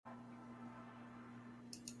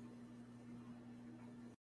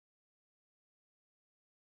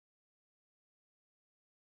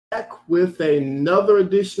Back with another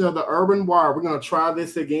edition of the Urban Wire. We're going to try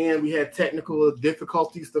this again. We had technical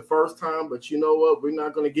difficulties the first time, but you know what? We're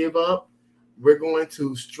not going to give up. We're going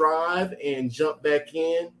to strive and jump back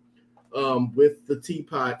in with the T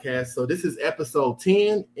podcast. So this is episode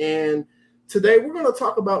 10, and today we're going to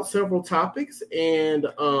talk about several topics. And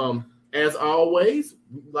as always,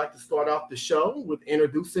 we'd like to start off the show with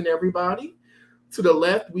introducing everybody. To the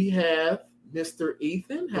left, we have Mr.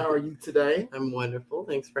 Ethan. How are you today? I'm wonderful.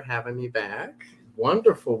 Thanks for having me back.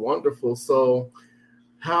 Wonderful, wonderful. So,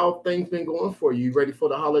 how have things been going for you? Ready for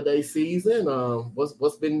the holiday season?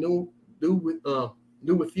 What's been new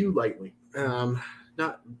with you lately?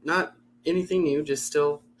 Not anything new. Just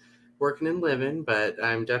still working and living, but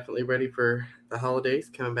I'm definitely ready for the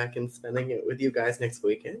holidays. Coming back and spending it with you guys next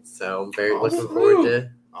weekend. So I'm very looking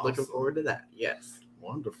forward to that. Yes.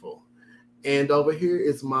 Wonderful. And over here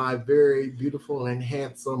is my very beautiful and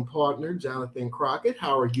handsome partner, Jonathan Crockett.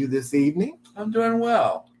 How are you this evening? I'm doing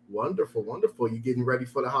well. Wonderful, wonderful. You getting ready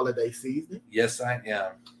for the holiday season? Yes, I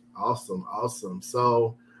am. Awesome, awesome.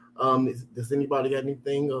 So, does anybody got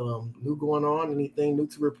anything new going on? Anything new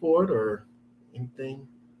to report or anything?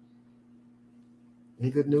 Any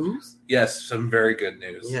good news? Yes, some very good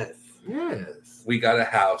news. Yes. We got a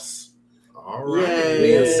house. All right. Yay.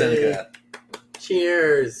 Me and Seneca.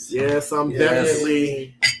 Cheers. Yes, I'm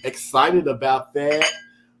definitely excited about that.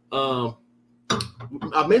 I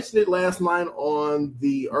mentioned it last night on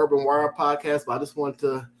the Urban Wire podcast, but I just wanted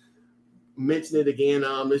to mention it again.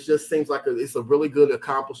 It just seems like it's a really good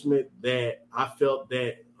accomplishment that I felt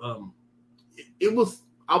that it was.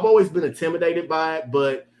 I've always been intimidated by it,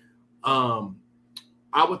 but I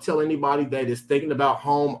would tell anybody that is thinking about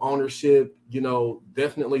home ownership,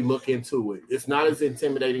 definitely look into it. It's not as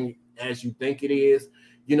intimidating as you think it is.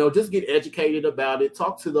 Just get educated about it.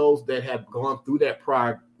 Talk to those that have gone through that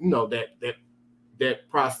that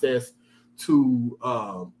process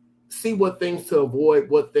to see what things to avoid,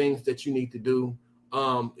 what things that you need to do.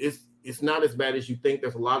 It's not as bad as you think.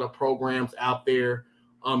 There's a lot of programs out there.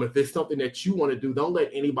 If it's something that you want to do, don't let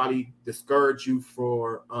anybody discourage you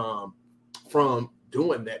from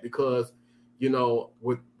doing that, because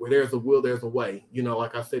where there's a will, there's a way.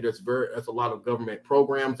 Like I said, there's a lot of government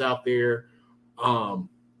programs out there.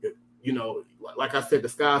 Like I said, the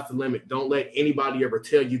sky's the limit. Don't let anybody ever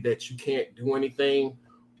tell you that you can't do anything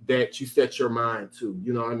that you set your mind to.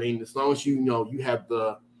 You know what I mean? As long as you have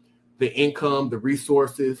the income, the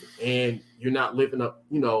resources, and you're not living up,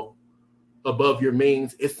 above your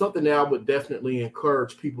means, it's something that I would definitely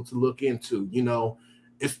encourage people to look into.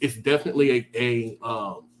 It's definitely a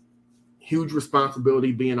huge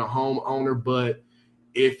responsibility being a homeowner, but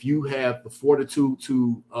if you have the fortitude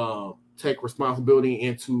to take responsibility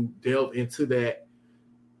and to delve into that,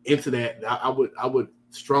 I would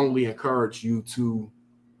strongly encourage you to,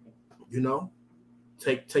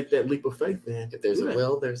 take that leap of faith. And if there's a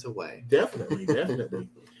will, there's a way. Definitely.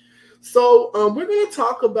 So we're going to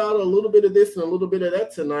talk about a little bit of this and a little bit of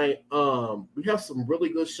that tonight. We have some really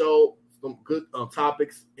good some good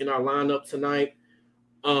topics in our lineup tonight.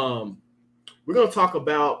 We're going to talk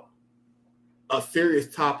about a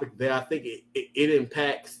serious topic that I think it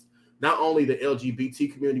impacts not only the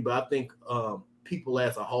LGBT community, but I think people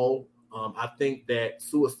as a whole. I think that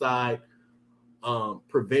suicide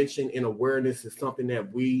prevention and awareness is something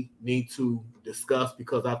that we need to discuss,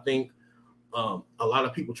 because I think a lot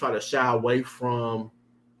of people try to shy away from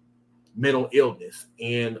mental illness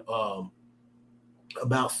and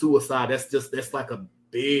about suicide. That's like a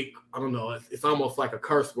big, I don't know, it's almost like a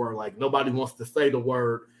curse word. Like nobody wants to say the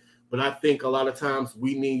word, but I think a lot of times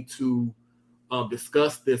we need to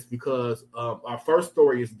discuss this, because our first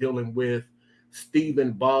story is dealing with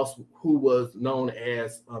Stephen Boss, who was known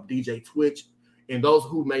as DJ Twitch. And those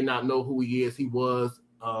who may not know who he is, he was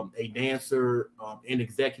a dancer and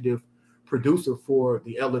executive producer for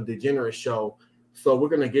the Ellen DeGeneres show. So we're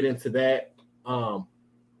going to get into that.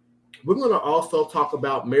 We're going to also talk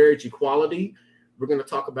about marriage equality. We're going to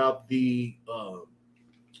talk about the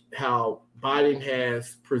how Biden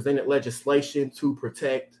has presented legislation to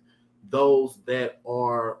protect those that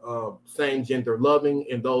are same gender loving,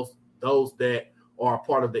 and those that are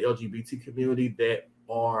part of the LGBT community that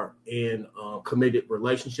are in committed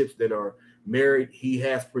relationships, that are married. He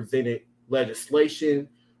has presented legislation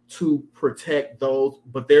to protect those,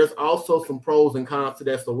 but there's also some pros and cons to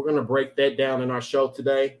that. So we're going to break that down in our show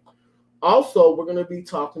today. Also, we're going to be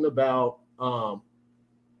talking about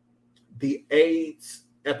the AIDS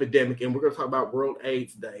epidemic, and we're going to talk about World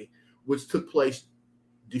AIDS Day, which took place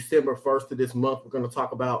December 1st of this month. We're going to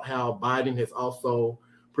talk about how Biden has also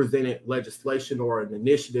presented legislation or an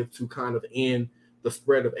initiative to kind of end the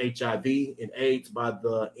spread of HIV and AIDS by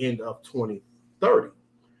the end of 2030.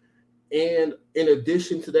 And in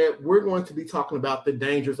addition to that, we're going to be talking about the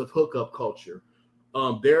dangers of hookup culture.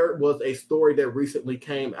 There was a story that recently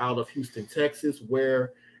came out of Houston, Texas,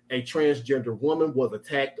 where a transgender woman was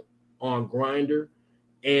attacked on Griner.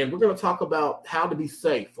 And we're going to talk about how to be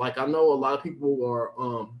safe. Like, I know a lot of people are,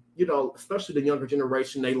 especially the younger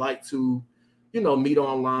generation, they like to, meet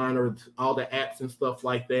online or all the apps and stuff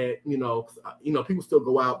like that. People still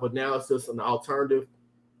go out, but now it's just an alternative.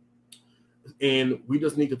 And we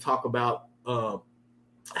just need to talk about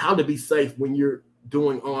how to be safe when you're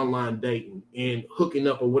doing online dating and hooking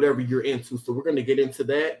up or whatever you're into. So we're going to get into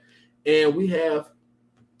that. And we have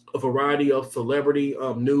a variety of celebrity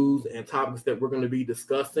news and topics that we're going to be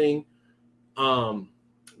discussing. So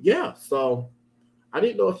I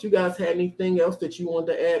didn't know if you guys had anything else that you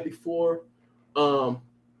wanted to add before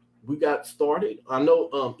we got started. I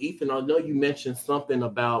know, Ethan, I know you mentioned something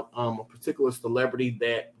about a particular celebrity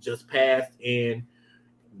that just passed, and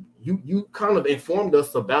you kind of informed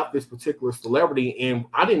us about this particular celebrity, and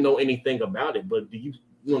I didn't know anything about it, but do you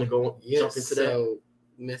want to jump into that? So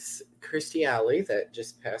Miss Kirstie Alley that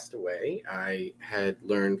just passed away, I had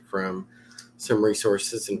learned from some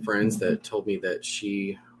resources and friends that told me that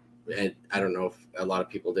she, and I don't know if a lot of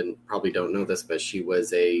people probably don't know this, but she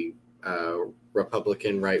was a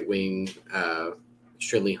Republican, right-wing,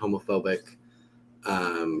 extremely homophobic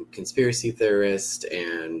conspiracy theorist,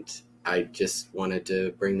 and I just wanted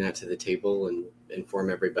to bring that to the table and inform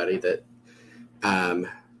everybody that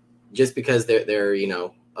just because they're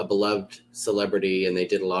a beloved celebrity and they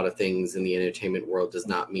did a lot of things in the entertainment world does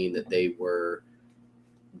not mean that they were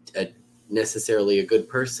necessarily a good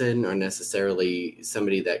person or necessarily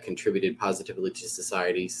somebody that contributed positively to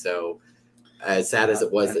society. So as sad as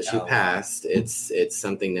it was that she passed, it's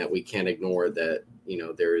something that we can't ignore, that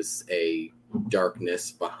there's a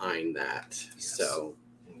darkness behind that. Yes. So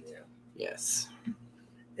yes.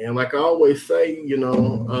 And like I always say,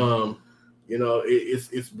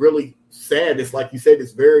 it's really sad. It's like you said,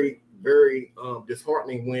 it's very, very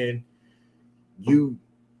disheartening when you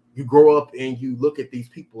grow up and you look at these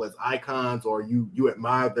people as icons, or you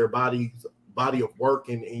admire their body of work,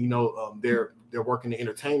 and they're working in the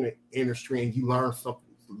entertainment industry, and you learn something,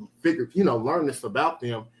 learn this about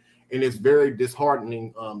them, and it's very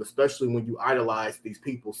disheartening, especially when you idolize these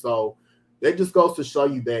people. So that just goes to show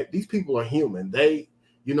you that these people are human. They,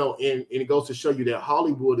 and it goes to show you that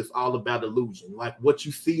Hollywood is all about illusion. Like, what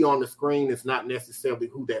you see on the screen is not necessarily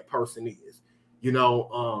who that person is,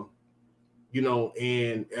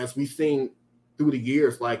 and as we've seen through the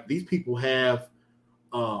years, like, these people have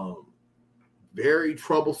very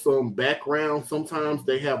troublesome background. Sometimes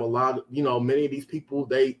they have a lot of, many of these people,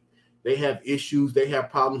 they have issues, they have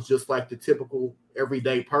problems just like the typical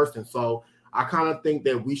everyday person. So I kind of think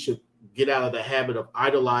that we should get out of the habit of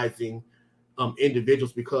idolizing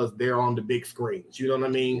individuals because they're on the big screens. You know what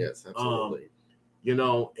I mean? Yes, absolutely.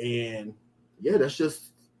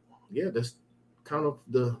 That's kind of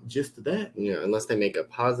the gist of that. Yeah, unless they make a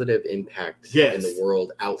positive impact in the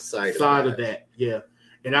world outside of that. Yeah.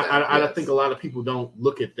 And I think a lot of people don't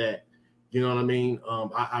look at that. You know what I mean?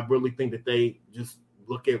 I really think that they just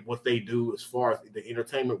look at what they do as far as the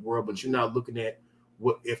entertainment world, but you're not looking at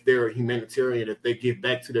what if they're a humanitarian, if they give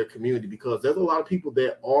back to their community, because there's a lot of people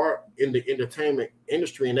that are in the entertainment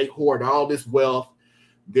industry and they hoard all this wealth.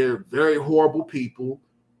 They're very horrible people.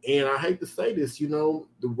 And I hate to say this, the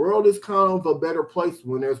world is kind of a better place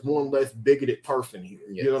when there's one less bigoted person here.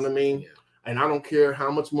 Yes. You know what I mean? Yeah. And I don't care how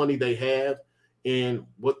much money they have and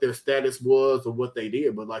what their status was or what they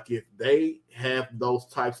did. But like, if they have those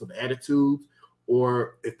types of attitudes,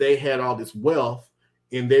 or if they had all this wealth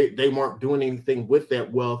and they weren't doing anything with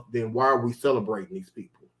that wealth, then why are we celebrating these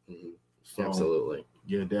people? Mm-hmm. So, absolutely.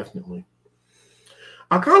 Yeah, definitely.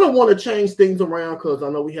 I kind of want to change things around because I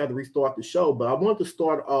know we had to restart the show, but I want to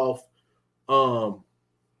start off. I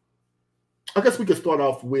guess we could start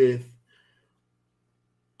off with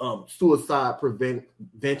suicide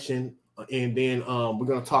prevention, and then we're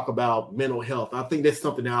going to talk about mental health. I think that's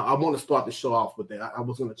something now I want to start the show off with that. I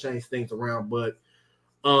was going to change things around, but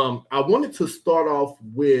I wanted to start off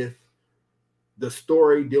with the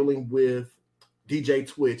story dealing with DJ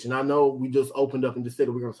Twitch. And I know we just opened up and just said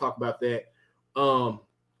that we're going to talk about that.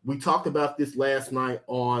 We talked about this last night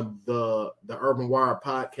on the Urban Wire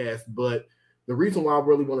podcast, but the reason why I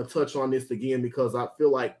really want to touch on this again, because I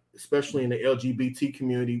feel like, especially in the LGBT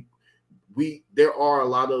community, there are a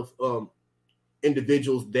lot of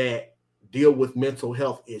individuals that deal with mental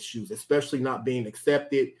health issues, especially not being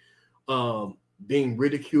accepted, being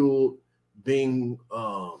ridiculed, being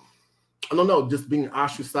I don't know, just being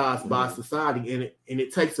ostracized by society, and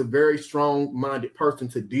it takes a very strong-minded person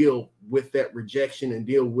to deal with that rejection and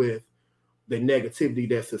deal with the negativity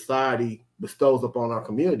that society bestows upon our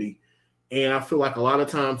community. And I feel like a lot of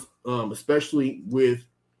times, especially with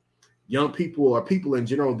young people or people in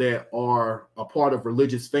general that are a part of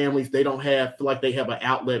religious families, they don't feel like they have an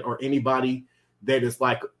outlet or anybody that is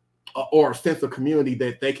like, or a sense of community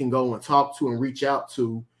that they can go and talk to and reach out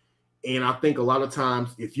to. And I think a lot of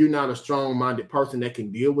times, if you're not a strong-minded person that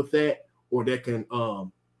can deal with that or that can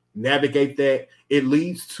navigate that, it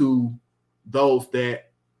leads to those that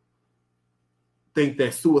think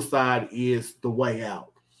that suicide is the way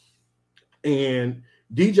out. And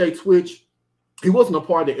DJ Twitch, he wasn't a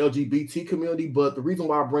part of the LGBT community, but the reason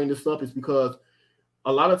why I bring this up is because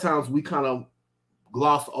a lot of times we kind of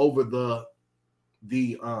gloss over the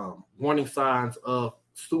warning signs of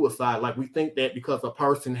suicide. Like, we think that because a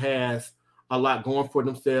person has a lot going for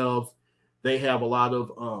themselves, they have a lot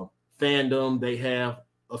of fandom, they have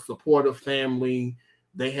a supportive family,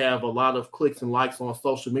 they have a lot of clicks and likes on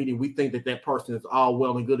social media, we think that that person is all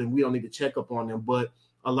well and good and we don't need to check up on them. But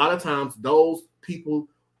a lot of times those people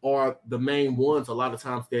are the main ones a lot of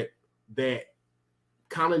times that you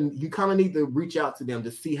kind of need to reach out to them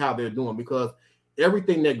to see how they're doing, because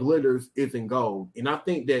everything that glitters isn't gold. And I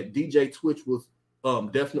think that DJ Twitch was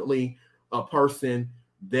definitely a person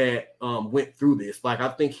that went through this. Like, I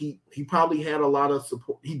think he probably had a lot of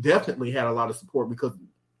support. He definitely had a lot of support, because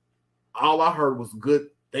all I heard was good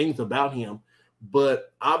things about him.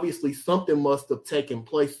 But obviously something must have taken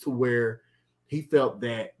place to where he felt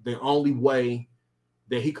that the only way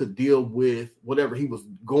that he could deal with whatever he was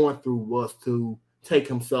going through was to take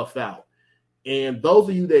himself out. And those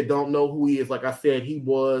of you that don't know who he is, like I said, he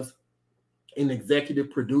was an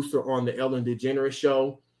executive producer on the Ellen DeGeneres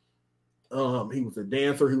show. He was a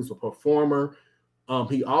dancer. He was a performer.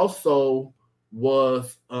 He also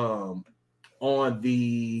was on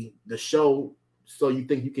the show So You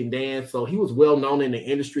Think You Can Dance. So he was well known in the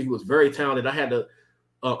industry. He was very talented. I had the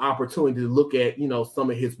opportunity to look at,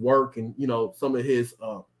 some of his work and, some of his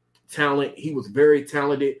talent. He was very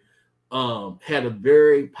talented, had a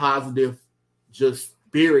very positive just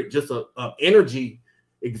spirit, just a energy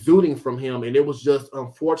exuding from him. And it was just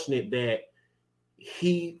unfortunate that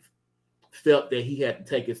he felt that he had to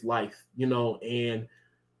take his life, and,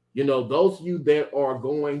 those of you that are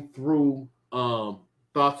going through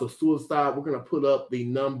thoughts of suicide, we're going to put up the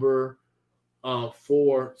number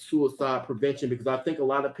for suicide prevention, because I think a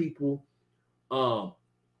lot of people are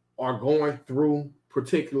going through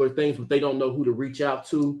particular things, but they don't know who to reach out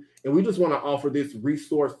to. And we just want to offer this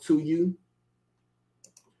resource to you.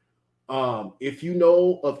 If you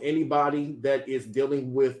know of anybody that is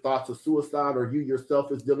dealing with thoughts of suicide, or you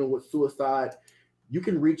yourself is dealing with suicide, you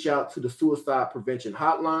can reach out to the Suicide Prevention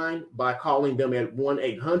Hotline by calling them at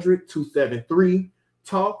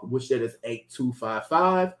 1-800-273-TALK, which that is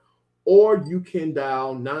 8255, or you can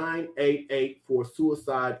dial 988 for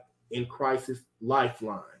Suicide in Crisis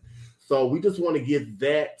Lifeline. So we just want to give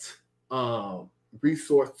that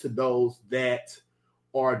resource to those that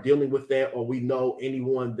are dealing with that, or we know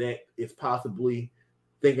anyone that is possibly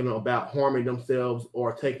thinking about harming themselves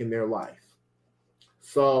or taking their life.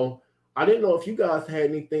 So I didn't know if you guys had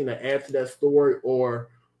anything to add to that story, or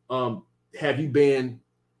have you been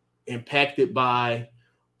impacted by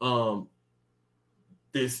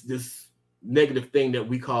this negative thing that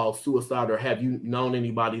we call suicide, or have you known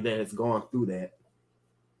anybody that has gone through that?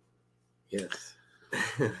 Yes.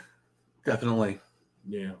 Definitely.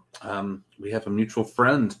 Yeah. We have a mutual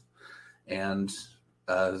friend, and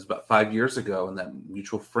it was about 5 years ago, and that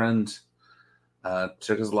mutual friend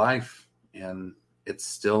took his life, and it's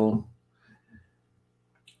still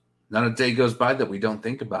not a day goes by that we don't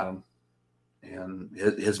think about him, and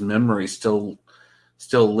his memory still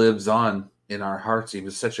lives on in our hearts. He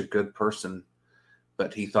was such a good person,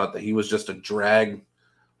 but he thought that he was just a drag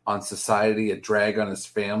on society, a drag on his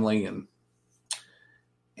family,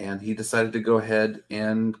 and he decided to go ahead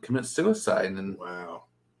and commit suicide. And wow,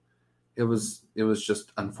 it was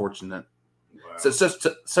just unfortunate. Wow. So it's just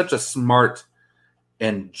such a smart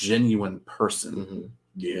and genuine person. Mm-hmm.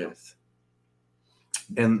 Yes.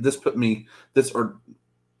 And this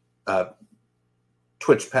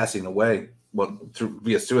Twitch passing away,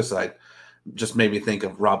 via suicide, just made me think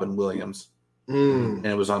of Robin Williams. And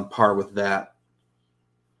it was on par with that,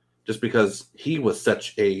 just because he was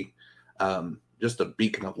such a just a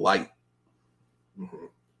beacon of light. Mm-hmm.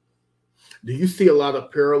 Do you see a lot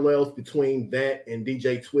of parallels between that and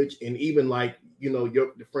DJ Twitch, and even like,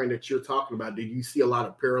 the friend that you're talking about? Did you see a lot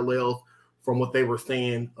of parallels from what they were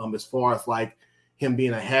saying as far as like him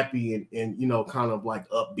being a happy and kind of like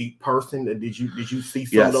upbeat person. Did you see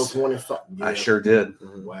some of those warning signs? Yeah. I sure did.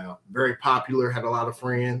 Wow. Very popular, had a lot of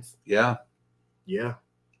friends. Yeah. Yeah.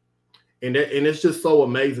 And it's just so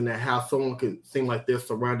amazing that how someone could seem like they're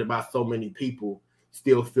surrounded by so many people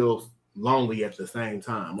still feels lonely at the same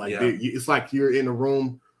time. Like it's like you're in a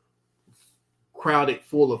room crowded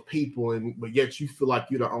full of people, but yet you feel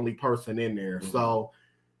like you're the only person in there. Mm-hmm. So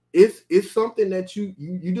it's something that you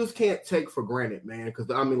just can't take for granted, man.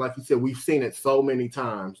 Because I mean, like you said, we've seen it so many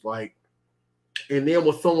times. Like, and then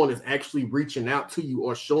when someone is actually reaching out to you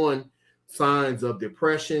or showing signs of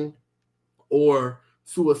depression or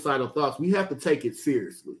suicidal thoughts, we have to take it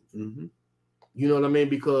seriously. Mm-hmm. You know what I mean?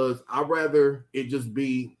 Because I'd rather it just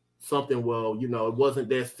be something, well, it wasn't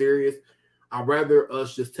that serious. I'd rather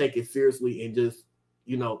us just take it seriously and just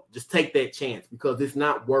take that chance, because it's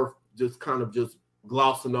not worth just kind of just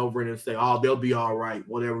glossing over it and say, oh, they'll be all right,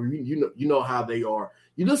 whatever. You know how they are.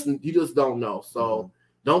 You just don't know. So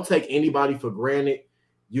don't take anybody for granted.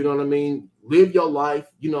 You know what I mean? Live your life.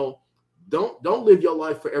 Don't live your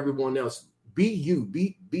life for everyone else. Be you.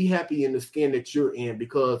 Be happy in the skin that you're in,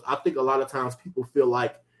 because I think a lot of times people feel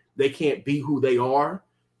like they can't be who they are.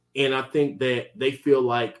 And I think that they feel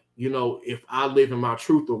like, if I live in my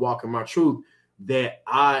truth or walk in my truth, that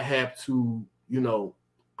I have to,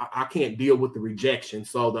 I can't deal with the rejection.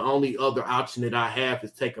 So the only other option that I have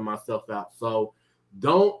is taking myself out. So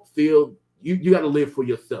don't feel you got to live for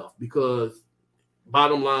yourself, because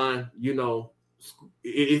bottom line,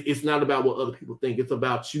 it's not about what other people think. It's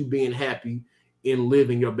about you being happy and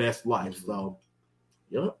living your best life. So,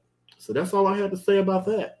 yep. So that's all I had to say about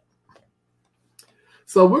that.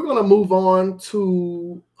 So we're going to move on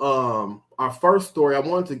to our first story. I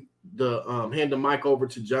wanted to hand the mic over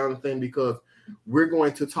to Jonathan, because we're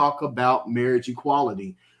going to talk about marriage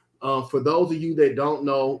equality. For those of you that don't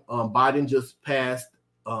know, Biden just passed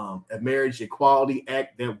a marriage equality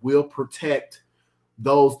act that will protect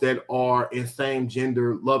those that are in same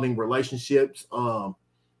gender loving relationships. But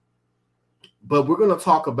we're going to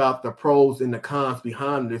talk about the pros and the cons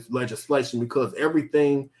behind this legislation, because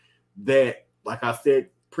everything that, like I said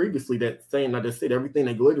previously, everything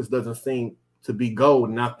that glitters doesn't seem to be gold.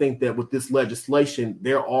 And I think that with this legislation,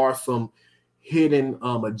 there are some hidden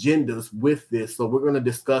agendas with this. So we're going to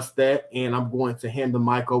discuss that, and I'm going to hand the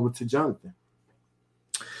mic over to Jonathan.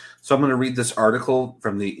 So I'm going to read this article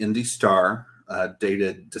from the Indy Star,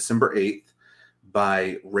 dated December 8th,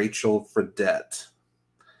 by Rachel Fredette.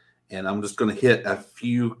 And I'm just going to hit a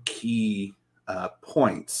few key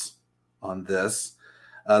points on this.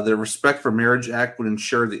 The Respect for Marriage Act would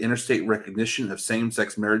ensure the interstate recognition of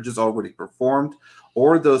same-sex marriages already performed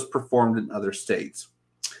or those performed in other states.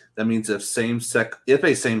 That means if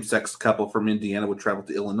a same-sex couple from Indiana would travel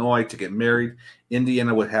to Illinois to get married,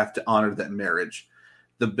 Indiana would have to honor that marriage.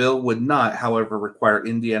 The bill would not, however, require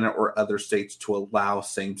Indiana or other states to allow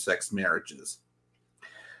same-sex marriages.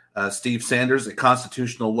 Steve Sanders, a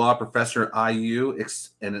constitutional law professor at IU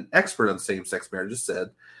and an expert on same-sex marriages, said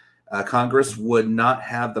Congress would not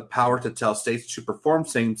have the power to tell states to perform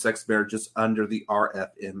same-sex marriages under the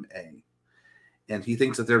RFMA. And he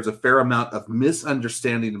thinks that there's a fair amount of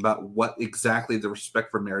misunderstanding about what exactly the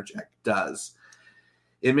Respect for Marriage Act does.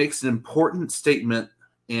 It makes an important statement,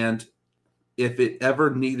 and if it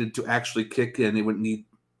ever needed to actually kick in, it would need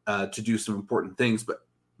to do some important things,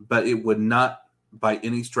 but it would not, by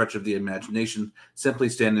any stretch of the imagination, simply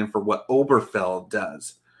stand in for what Obergefell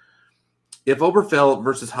does. If Obergefell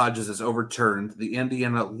versus Hodges is overturned, the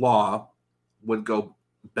Indiana law would go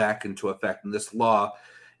back into effect, and this law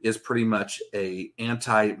is pretty much a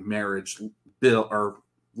anti-marriage bill or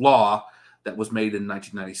law that was made in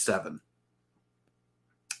 1997.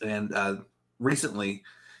 And recently,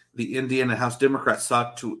 the Indiana House Democrats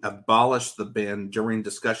sought to abolish the ban during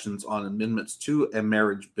discussions on amendments to a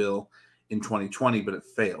marriage bill in 2020, but it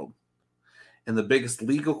failed. And the biggest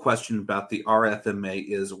legal question about the RFMA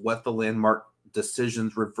is what the landmark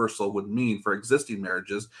decision's reversal would mean for existing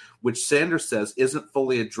marriages, which Sanders says isn't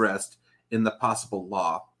fully addressed in the possible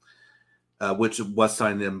law, which was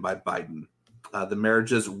signed in by Biden. The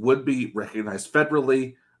marriages would be recognized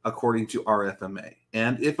federally according to RFMA.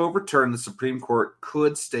 And if overturned, the Supreme Court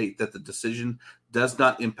could state that the decision does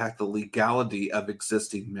not impact the legality of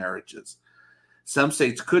existing marriages. Some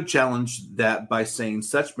states could challenge that by saying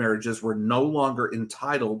such marriages were no longer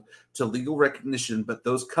entitled to legal recognition, but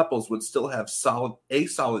those couples would still have a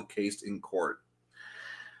solid case in court.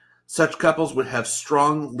 Such couples would have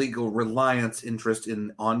strong legal reliance interest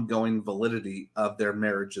in ongoing validity of their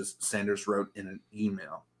marriages, Sanders wrote in an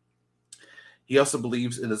email. He also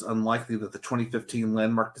believes it is unlikely that the 2015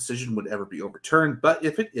 landmark decision would ever be overturned, but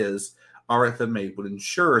if it is, RFMA would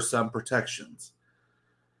ensure some protections.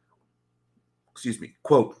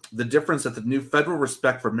 Quote, the difference that the new Federal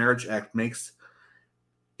Respect for Marriage Act makes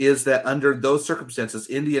is that under those circumstances,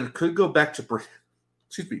 Indiana could go back to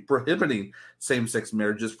prohibiting same-sex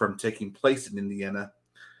marriages from taking place in Indiana.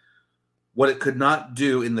 What it could not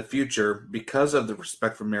do in the future because of the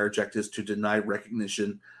Respect for Marriage Act is to deny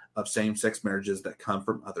recognition of same-sex marriages that come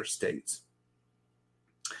from other states.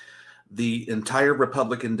 The entire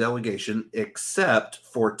Republican delegation, except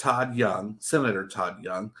for Senator Todd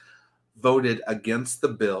Young, voted against the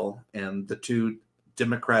bill, and the two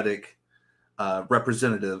Democratic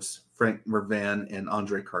representatives, Frank Mervan and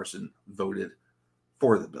Andre Carson, voted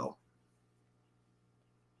for the bill.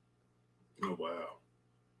 Oh, wow.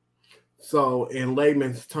 So, in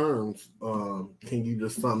layman's terms, can you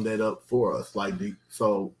just sum that up for us?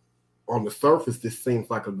 So, on the surface, this seems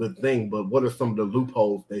like a good thing, but what are some of the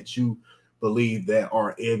loopholes that you believe that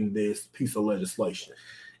are in this piece of legislation?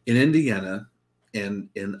 In Indiana and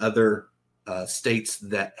in other states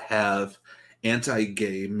that have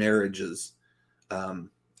anti-gay marriages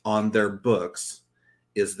on their books,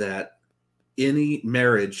 is that any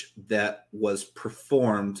marriage that was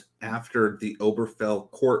performed after the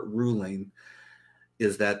Obergefell court ruling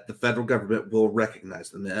is that the federal government will recognize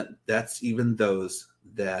them. That's even those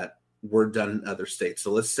that were done in other states.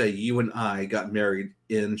 So let's say you and I got married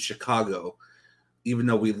in Chicago, even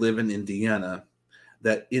though we live in Indiana,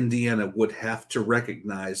 that Indiana would have to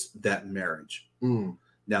recognize that marriage.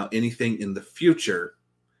 Now, anything in the future,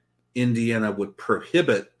 Indiana would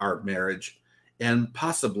prohibit our marriage and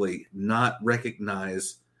possibly not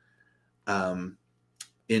recognize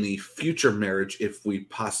any future marriage if we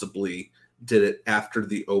possibly did it after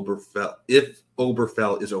the Obergefell, if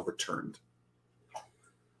Obergefell is overturned.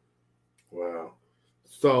 Wow.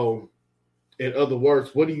 So, in other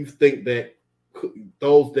words, what do you think that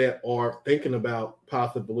those that are thinking about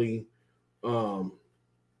possibly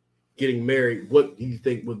getting married, what do you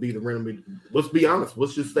think would be the remedy? Let's be honest.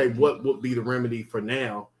 Let's just say what would be the remedy for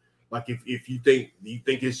now. Like if you think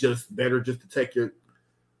it's just better just to take your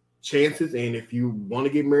chances, and if you want to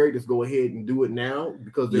get married, just go ahead and do it now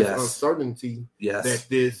because there's uncertainty. Yes, that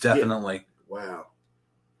this definitely. Wow.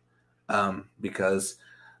 Because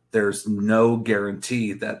there's no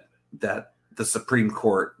guarantee that the Supreme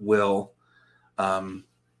Court will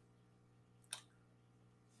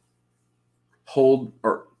hold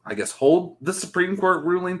the Supreme Court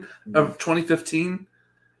ruling of 2015.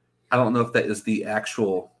 I don't know if that is the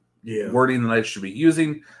actual wording that I should be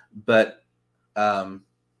using, but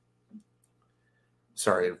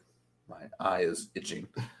sorry, my eye is itching.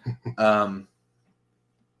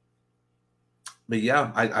 But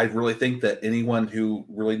yeah, I really think that anyone who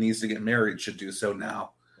really needs to get married should do so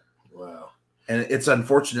now. Wow. And it's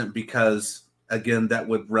unfortunate because, again, that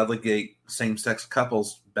would relegate same-sex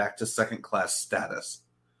couples back to second-class status.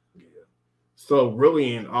 Yeah. So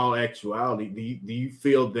really, in all actuality, do you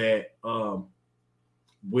feel that do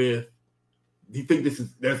you think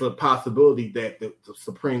there's a possibility that the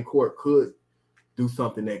Supreme Court could do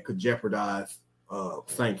something that could jeopardize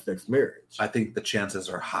same-sex marriage? I think the chances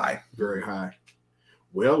are high. Very high.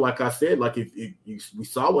 Well, like I said, like we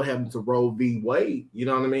saw what happened to Roe v. Wade, you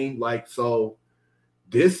know what I mean? like, so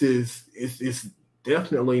this is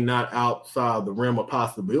definitely not outside the realm of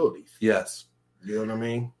possibilities. Yes. You know what I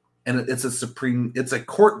mean? And it's a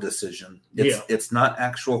court decision. It's not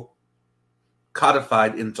actual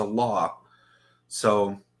codified into law.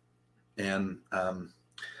 So, and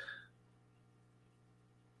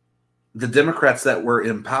the Democrats that were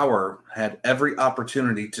in power had every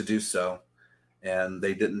opportunity to do so, and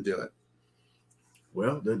they didn't do it.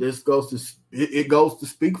 Well, this goes to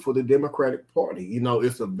speak for the Democratic Party. You know,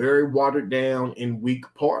 it's a very watered down and weak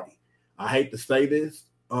party. I hate to say this.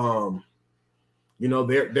 You know,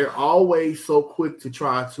 they're always so quick to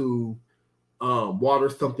try to water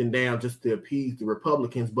something down just to appease the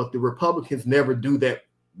Republicans, but the Republicans never do that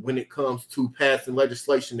when it comes to passing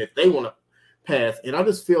legislation that they want to pass. And I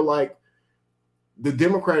just feel like the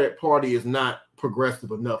Democratic Party is not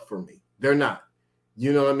progressive enough for me. They're not.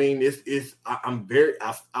 You know what I mean?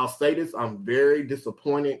 I'll say this, I'm very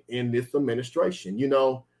disappointed in this administration, you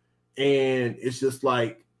know, and it's just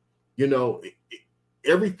like, you know,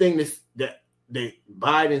 everything that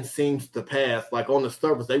Biden seems to pass, like on the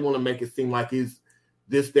surface, they want to make it seem like it's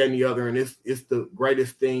this, that, and the other, and it's the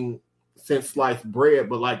greatest thing since sliced bread,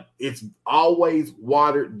 but like it's always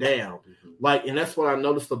watered down. Mm-hmm. Like, and that's what I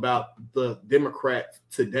noticed about the Democrats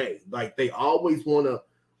today. Like they always want to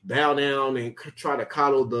bow down and try to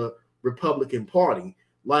coddle the Republican Party.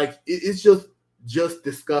 Like it's just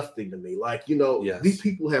disgusting to me. Like, you know, These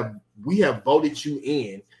people we have voted you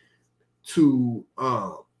in. to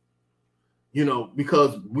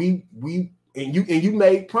because we and you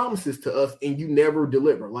made promises to us and you never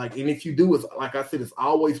deliver. Like, and if you do, it's like I said, it's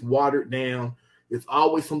always watered down. It's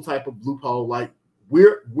always some type of loophole. Like,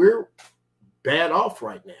 we're bad off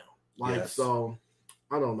right now. Like, yes. So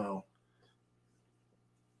I don't know.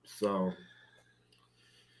 So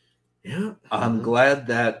yeah, I'm glad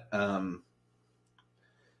that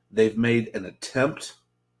they've made an attempt.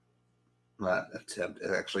 Not attempt.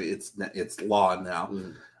 Actually, it's law now.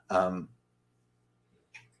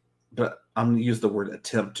 But I'm going to use the word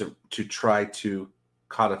attempt to try to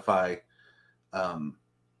codify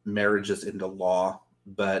marriages into law.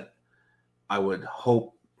 But I would have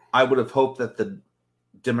hoped that the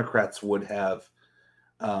Democrats would have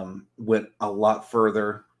went a lot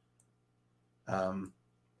further.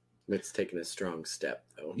 It's taken a strong step,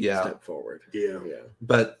 though. Yeah. Step forward. Yeah.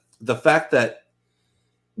 But the fact that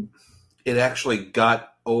it actually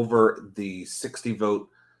got over the 60 vote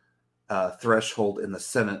threshold in the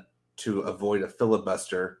Senate to avoid a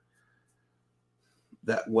filibuster,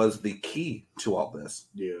 that was the key to all this.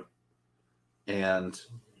 Yeah. And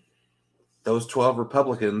those 12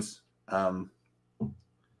 Republicans, I'm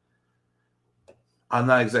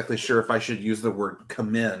not exactly sure if I should use the word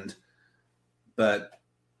commend, but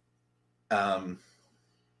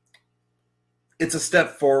it's a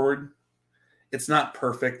step forward. It's not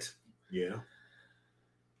perfect. Yeah.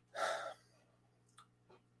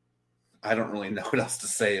 I don't really know what else to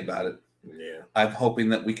say about it. Yeah. I'm hoping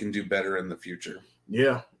that we can do better in the future.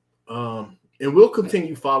 Yeah. And we'll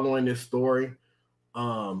continue following this story.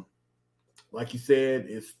 Like you said,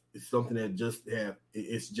 it's something that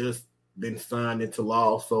it's just been signed into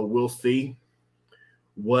law. So we'll see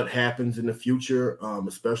what happens in the future,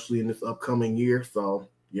 especially in this upcoming year. So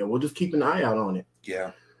yeah, we'll just keep an eye out on it.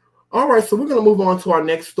 Yeah. All right. So we're going to move on to our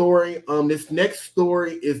next story. This next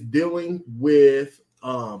story is dealing with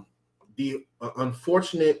the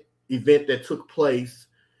unfortunate event that took place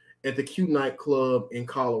at the Q nightclub in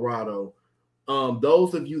Colorado.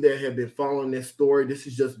 Those of you that have been following this story, this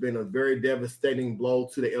has just been a very devastating blow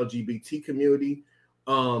to the LGBT community.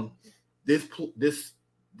 This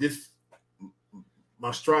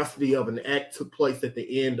monstrosity of an act took place at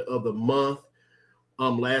the end of the month,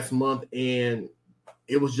 last month, and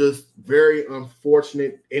it was just very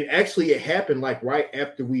unfortunate. And actually, it happened like right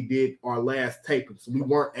after we did our last taping, so we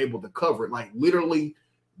weren't able to cover it. Like literally,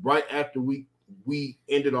 right after we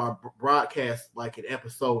ended our broadcast, like in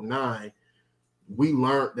episode 9, we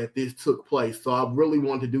learned that this took place. So I really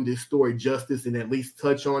wanted to do this story justice and at least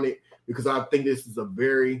touch on it, because I think this is a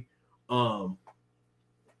very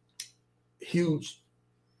huge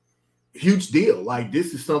deal. Like,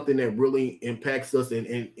 this is something that really impacts us, and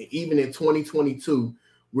even in 2022,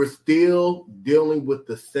 we're still dealing with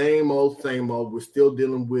the same old. We're still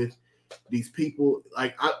dealing with these people.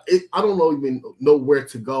 Like, I don't even know where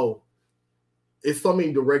to go. It's so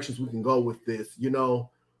many directions we can go with this,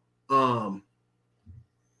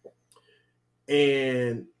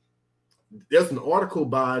 and there's an article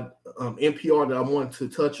by NPR that I want to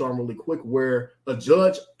touch on really quick, where a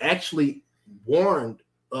judge actually warned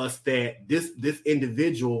us that this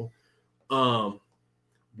individual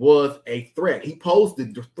was a threat. He posed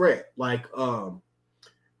the threat. Like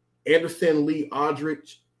Anderson Lee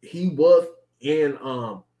Aldrich, he was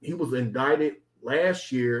indicted last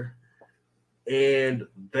year, and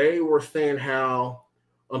they were saying how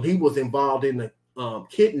he was involved in the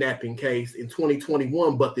kidnapping case in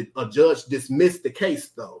 2021, but a judge dismissed the case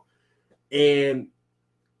though, and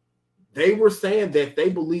they were saying that they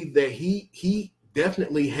believe that he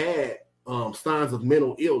definitely had signs of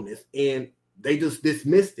mental illness, and they just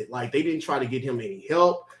dismissed it. Like, they didn't try to get him any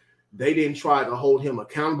help. They didn't try to hold him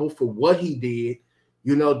accountable for what he did.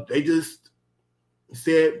 They just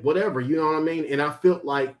said whatever, you know what I mean? And I felt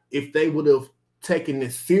like if they would have taken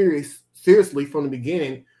this seriously from the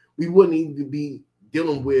beginning, we wouldn't even be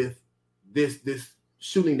dealing with this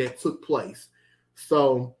shooting that took place.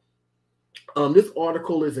 So this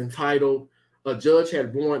article is entitled, "A Judge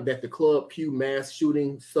Had Warned That the Club Q Mass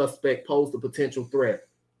Shooting Suspect Posed a Potential Threat."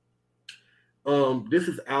 This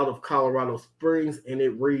is out of Colorado Springs, and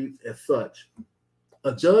it reads as such.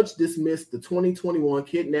 A judge dismissed the 2021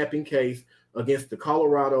 kidnapping case against the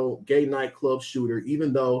Colorado gay nightclub shooter,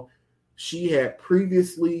 even though she had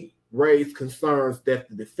previously raised concerns that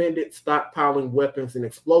the defendant stockpiling weapons and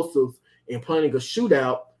explosives and planning a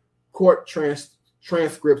shootout. Court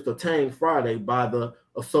transcripts obtained Friday by the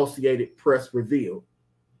Associated Press revealed.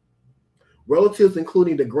 Relatives,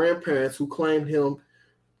 including the grandparents who claimed him,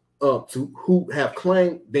 who have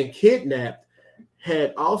claimed been kidnapped,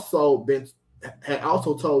 had also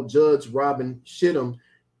told Judge Robin Shittum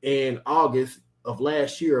in August of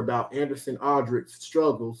last year about Anderson Aldrich's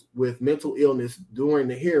struggles with mental illness during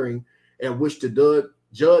the hearing, at which the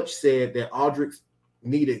judge said that Aldrich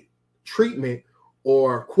needed treatment,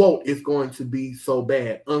 or, quote, "it's going to be so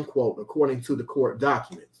bad," unquote, according to the court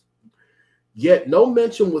documents. Yet no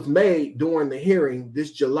mention was made during the hearing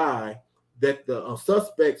this July that the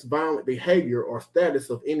suspect's violent behavior or status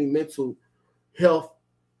of any mental health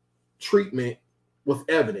treatment was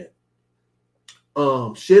evident.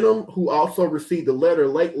 Shittum, who also received a letter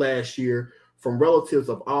late last year from relatives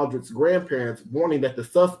of Aldrich's grandparents warning that the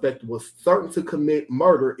suspect was certain to commit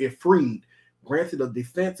murder if freed, granted a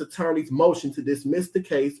defense attorney's motion to dismiss the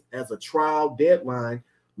case as a trial deadline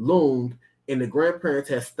loomed and the grandparents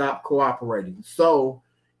had stopped cooperating. So,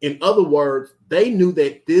 in other words, they knew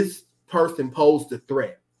that this person posed a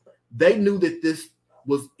threat. They knew that this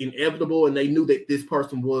was inevitable, and they knew that this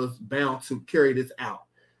person was bound to carry this out.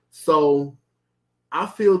 So I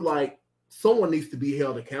feel like someone needs to be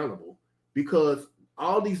held accountable, because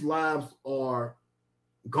all these lives are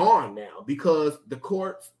gone now because the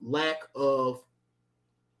court's lack of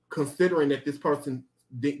considering that this person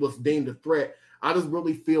was deemed a threat. I just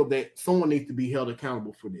really feel that someone needs to be held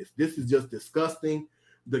accountable for this. This is just disgusting.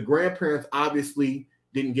 The grandparents obviously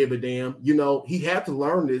didn't give a damn. You know, he had to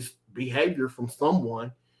learn this behavior from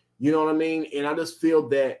someone. You know what I mean? And I just feel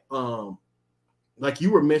that, like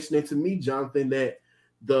you were mentioning to me, Jonathan, that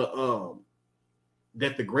the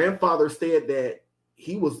grandfather said that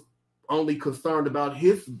he was only concerned about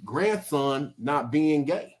his grandson not being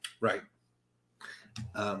gay. Right.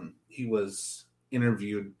 He was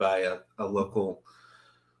interviewed by a local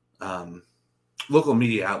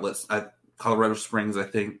media outlets at Colorado Springs, I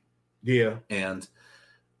think. Yeah. And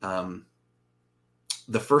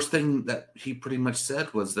the first thing that he pretty much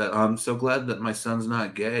said was that I'm so glad that my son's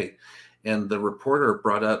not gay. And the reporter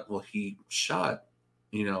brought up, well, he shot,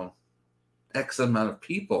 X amount of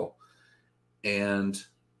people. And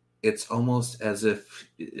it's almost as if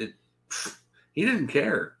he didn't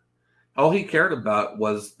care. All he cared about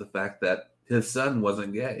was the fact that his son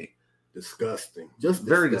wasn't gay. Disgusting. Just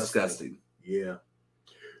very disgusting. Yeah.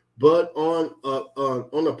 But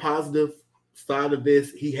on a positive side of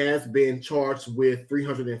this, he has been charged with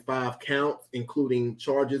 305 counts, including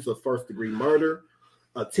charges of first-degree murder,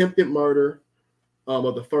 attempted murder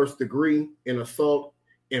of the first degree, and assault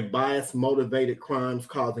and bias-motivated crimes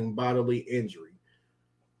causing bodily injury.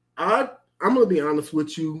 I'm going to be honest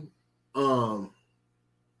with you. I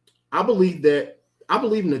believe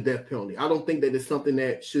in the death penalty. I don't think that it's something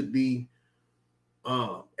that should be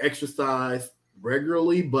exercised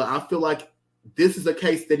regularly, but I feel like this is a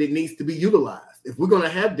case that it needs to be utilized. If we're going to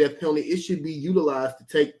have death penalty, it should be utilized to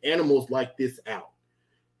take animals like this out.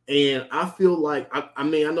 And I feel like, I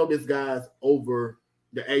know this guy's over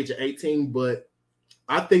the age of 18, but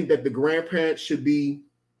I think that the grandparents should be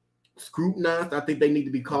scrutinized. I think they need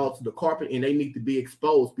to be called to the carpet and they need to be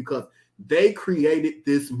exposed because they created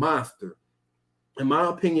this monster. In my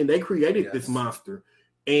opinion, they created this monster.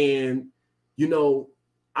 And,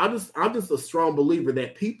 I'm just a strong believer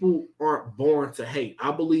that people aren't born to hate.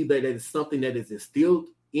 I believe that it is something that is instilled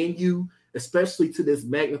in you, especially to this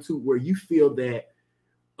magnitude where you feel that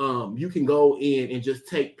you can go in and just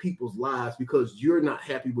take people's lives because you're not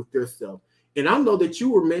happy with yourself. And I know that you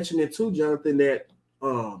were mentioning too, Jonathan, that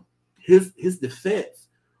his defense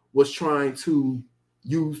was trying to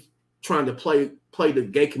play the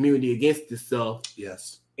gay community against itself.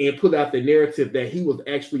 Yes. And put out the narrative that he was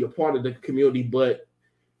actually a part of the community. But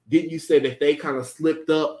didn't you say that they kind of slipped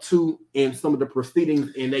up too in some of the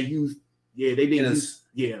proceedings and they used, in his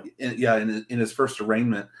first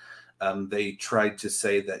arraignment, they tried to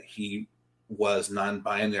say that he was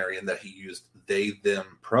non-binary and that he used they,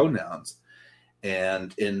 them pronouns.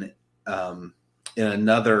 And in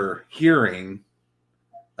another hearing,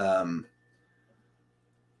 I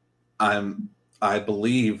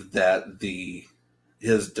believe that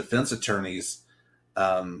his defense attorneys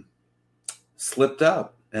slipped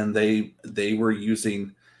up and they were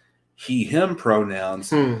using he, him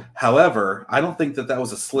pronouns. However, I don't think that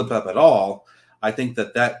was a slip up at all. I think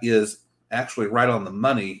that is actually right on the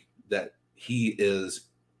money that he is,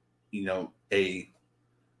 a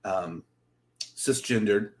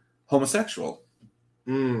cisgendered homosexual.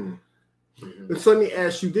 So let me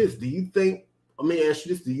ask you this. Do you think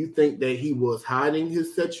that he was hiding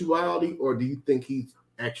his sexuality or do you think he's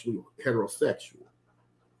actually heterosexual?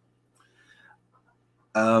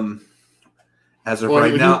 As of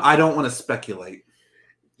right now, I don't want to speculate.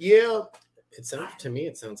 Yeah. To me,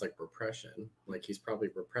 it sounds like repression. Like he's probably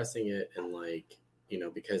repressing it and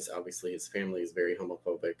because obviously his family is very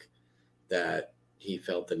homophobic that he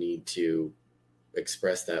felt the need to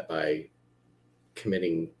express that by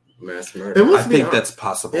committing mass murder. I think that's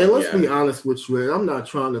possible. And let's be honest with you. And I'm not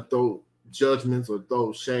trying to throw judgments or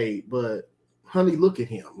throw shade, but honey, look at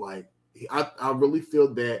him. Like I really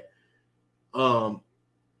feel that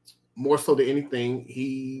more so than anything,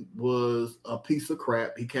 he was a piece of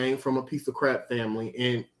crap. He came from a piece of crap family,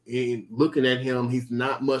 and looking at him, he's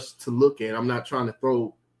not much to look at. I'm not trying to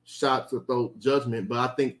throw shots or throw judgment, but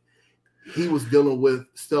I think he was dealing with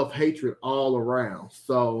self-hatred all around.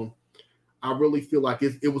 So I really feel like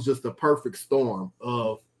it was just a perfect storm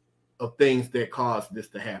of things that caused this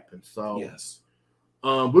to happen. So yes,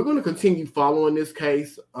 we're going to continue following this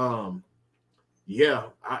case. I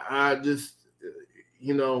just,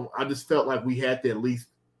 I just felt like we had to at least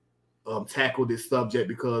tackle this subject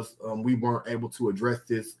because we weren't able to address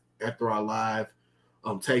this after our live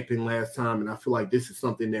taping last time. And I feel like this is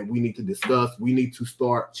something that we need to discuss. We need to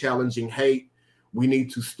start challenging hate. We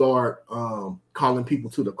need to start calling people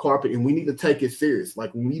to the carpet, and we need to take it serious.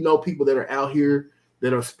 Like when we know people that are out here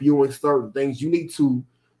that are spewing certain things,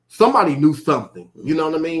 somebody knew something, you know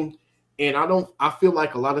what I mean? And I feel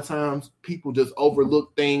like a lot of times people just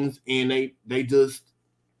overlook things and they just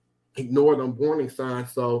ignore them warning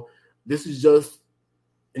signs. So this is just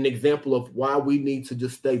an example of why we need to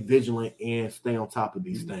just stay vigilant and stay on top of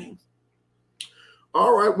these things.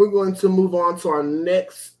 All right, we're going to move on to our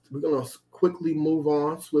next. We're going to quickly move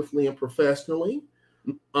on swiftly and professionally.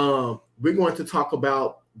 We're going to talk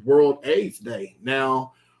about World AIDS Day.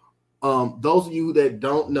 Now, those of you that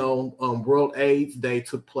don't know, World AIDS Day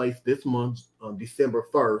took place this month, December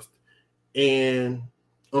 1st. And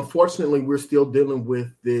unfortunately, we're still dealing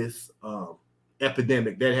with this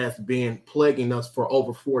epidemic that has been plaguing us for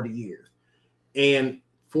over 40 years. And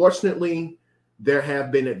fortunately, there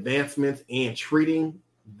have been advancements in treating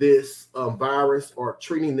this virus or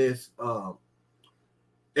treating this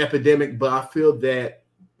epidemic, but I feel that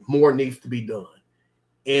more needs to be done.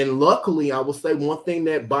 And luckily, I will say one thing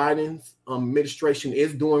that Biden's administration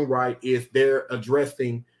is doing right is they're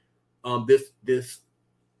addressing this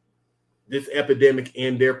epidemic,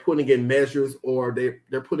 and they're putting in measures, or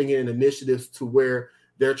they're putting in initiatives to where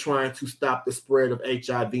they're trying to stop the spread of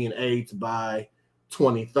HIV and AIDS by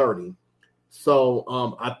 2030.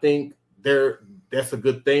 So I think that's a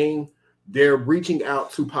good thing. They're reaching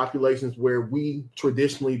out to populations where we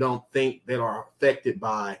traditionally don't think that are affected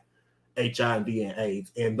by HIV and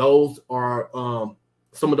AIDS. And those are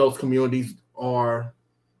some of those communities are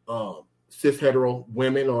cis hetero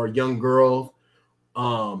women or young girls.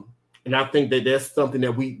 And I think that that's something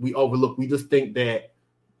that we overlook. We just think that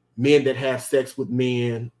men that have sex with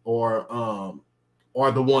men are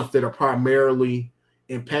the ones that are primarily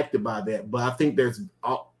impacted by that. But I think there's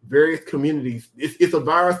various communities. It's a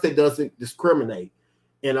virus that doesn't discriminate.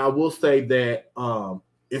 And I will say that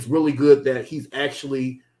it's really good that he's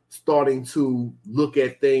actually starting to look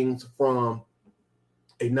at things from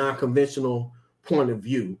a non-conventional point of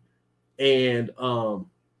view. And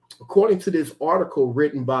according to this article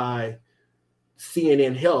written by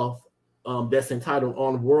CNN Health that's entitled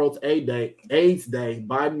 "On World AIDS Day,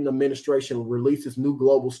 Biden administration releases new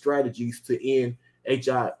global strategies to end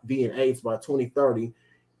HIV and AIDS by 2030."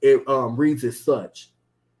 It reads as such.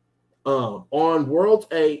 On World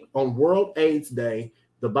AIDS Day,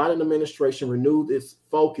 the Biden administration renewed its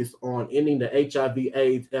focus on ending the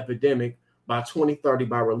HIV/AIDS epidemic by 2030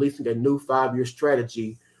 by releasing a new 5-year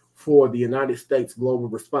strategy for the United States global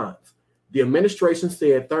response. The administration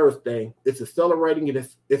said Thursday it's accelerating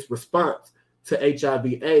its response to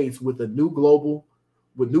HIV/AIDS with new global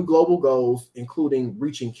goals, including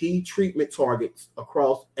reaching key treatment targets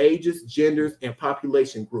across ages, genders, and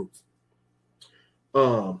population groups.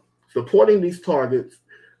 Supporting these targets,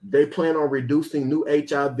 they plan on reducing new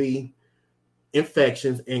HIV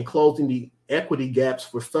infections and closing the equity gaps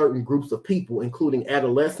for certain groups of people, including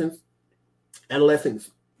adolescent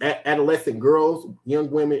girls, young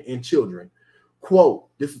women, and children. Quote,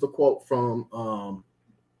 this is a quote from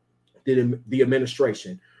the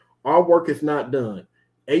administration. "Our work is not done.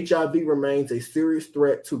 HIV remains a serious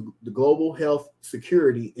threat to the global health,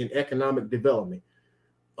 security, and economic development."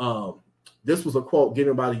 This was a quote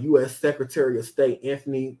given by the U.S. Secretary of State,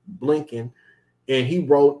 Anthony Blinken, and he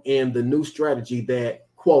wrote in the new strategy that,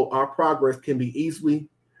 quote, "Our progress can be easily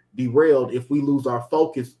derailed if we lose our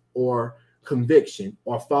focus or conviction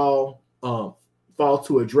or fall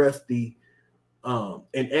to address the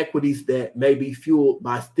inequities that may be fueled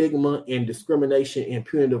by stigma and discrimination and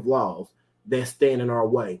punitive laws that stand in our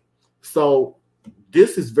way." So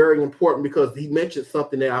this is very important because he mentioned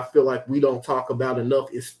something that I feel like we don't talk about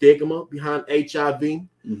enough is stigma behind HIV.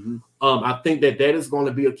 Mm-hmm. I think that is going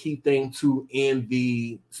to be a key thing to end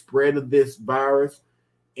the spread of this virus.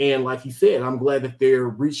 And like he said, I'm glad that they're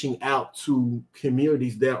reaching out to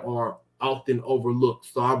communities that are often overlooked.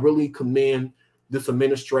 So I really commend this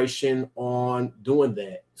administration on doing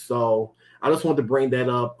that. So I just wanted to bring that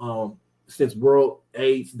up. Since World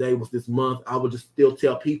AIDS Day was this month, I would just still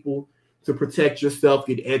tell people to protect yourself,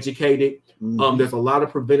 get educated. Mm-hmm. There's a lot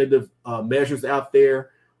of preventative measures out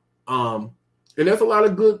there. And there's a lot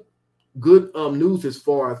of good news as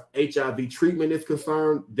far as HIV treatment is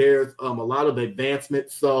concerned. There's a lot of advancement.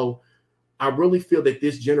 So I really feel that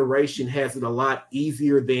this generation has it a lot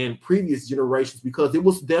easier than previous generations because it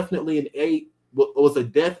was definitely a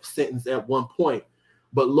death sentence at one point.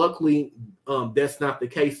 But luckily, that's not the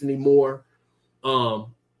case anymore.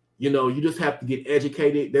 You just have to get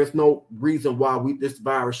educated. There's no reason why this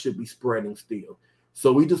virus should be spreading still.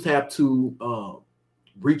 So we just have to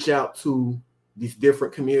reach out to these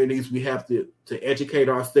different communities. We have to educate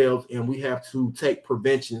ourselves, and we have to take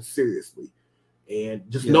prevention seriously.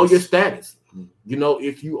 And just know your status.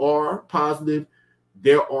 If you are positive,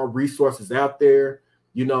 there are resources out there.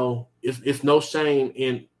 It's no shame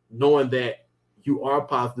in knowing that you are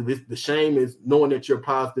positive. The shame is knowing that you're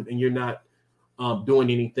positive and you're not doing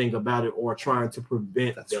anything about it or trying to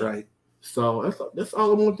prevent. That's right. So that's all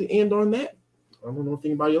I want to end on that. I don't know if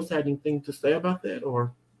anybody else had anything to say about that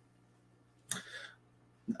or.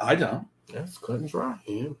 I don't. That's cut and dry.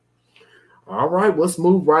 Yeah. All right, let's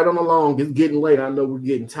move right on along. It's getting late. I know we're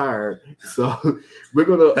getting tired, so we're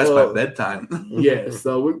gonna. That's my bedtime. Yeah.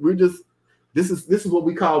 So we're just. This is what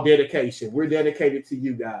we call dedication. We're dedicated to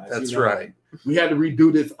you guys. That's right. We had to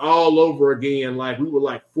redo this all over again. Like we were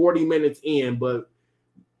like 40 minutes in, but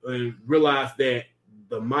realized that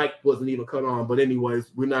the mic wasn't even cut on. But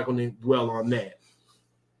anyways, we're not going to dwell on that.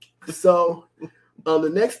 So the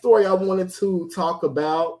next story I wanted to talk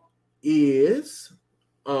about is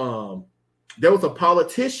there was a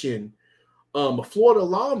politician, a Florida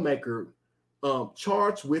lawmaker,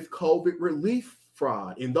 charged with COVID relief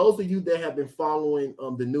fraud. And those of you that have been following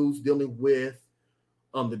the news dealing with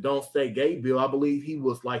the Don't Say Gay bill, I believe he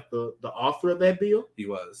was like the author of that bill. He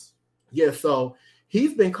was. Yeah, so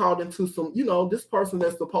he's been called into some, this person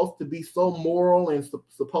that's supposed to be so moral and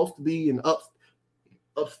supposed to be an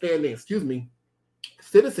upstanding,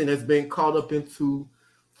 citizen has been caught up into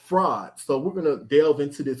fraud. So we're going to delve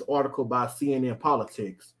into this article by CNN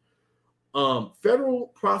Politics. Federal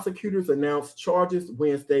prosecutors announced charges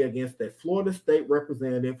Wednesday against a Florida state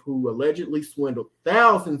representative who allegedly swindled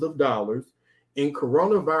thousands of dollars in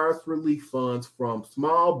coronavirus relief funds from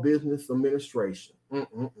Small Business Administration.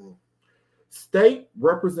 State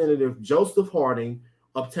Representative Joseph Harding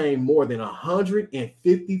obtained more than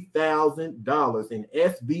 $150,000 in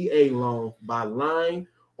SBA loans by lying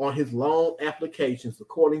on his loan applications,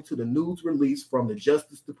 according to the news release from the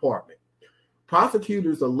Justice Department.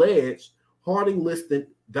 Prosecutors alleged Harding listed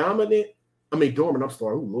dormant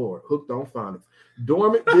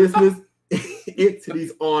business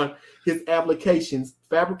entities on his applications,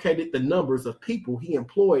 fabricated the numbers of people he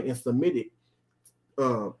employed, and submitted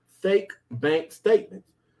fake bank statements.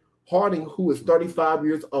 Harding, who is 35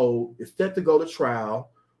 years old, is set to go to trial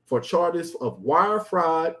for charges of wire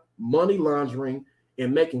fraud, money laundering,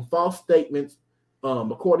 and making false statements,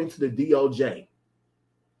 according to the DOJ.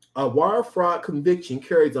 A wire fraud conviction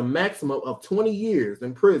carries a maximum of 20 years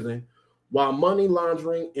in prison, while money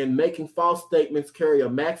laundering and making false statements carry a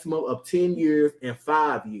maximum of 10 years and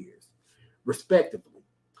 5 years, respectively.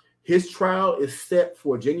 His trial is set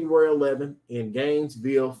for January 11th in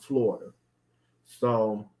Gainesville, Florida.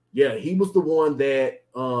 So, yeah, he was the one that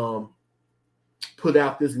put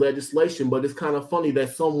out this legislation, but it's kind of funny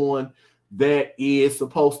that someone that is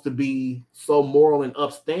supposed to be so moral and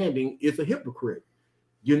upstanding is a hypocrite.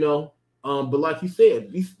 But like you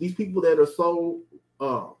said, these people that are so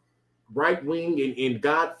right wing and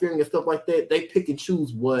God fearing and stuff like that, they pick and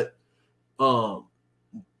choose what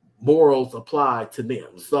morals apply to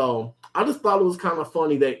them. So I just thought it was kind of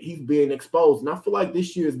funny that he's being exposed, and I feel like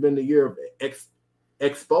this year has been the year of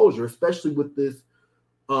exposure, especially with this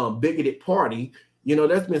bigoted party.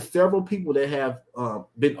 There's been several people that have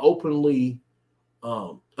been openly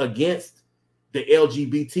against the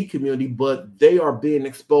LGBT community, but they are being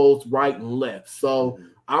exposed right and left. So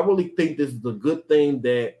I really think this is a good thing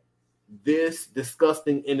that this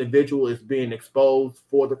disgusting individual is being exposed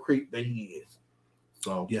for the creep that he is.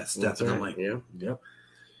 So yes, definitely. Yeah. Yep.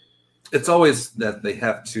 It's always that they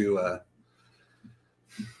have to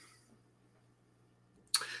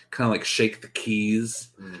kind of like shake the keys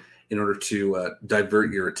in order to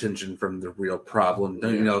divert your attention from the real problem.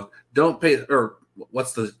 Don't pay, or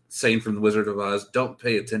what's the saying from the Wizard of Oz? Don't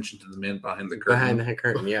pay attention to the man behind the curtain. Behind the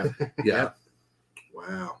curtain, yeah. Yeah.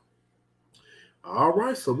 Wow. All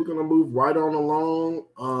right, so we're going to move right on along.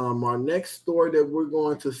 Our next story that we're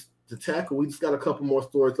going to tackle, we just got a couple more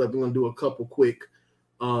stories left. We're going to do a couple quick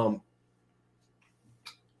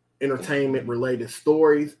entertainment-related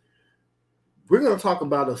stories. We're going to talk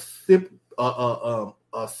about a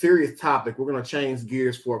serious topic. We're going to change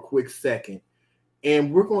gears for a quick second,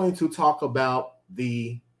 and we're going to talk about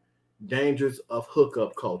the dangers of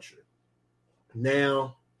hookup culture.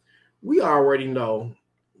 Now, we already know.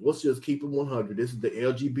 Let's just keep it 100. This is the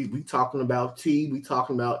LGBT. We talking about we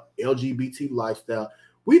talking about LGBT lifestyle.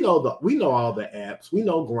 We know all the apps. We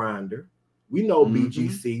know Griner. We know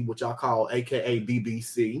BGC, which I call AKA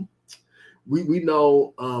BBC. We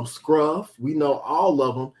know Scruff. We know all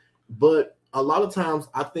of them. But a lot of times,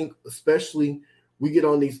 I think, especially we get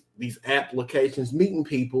on these applications, meeting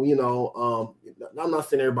people. I'm not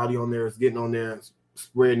saying everybody on there is getting on there and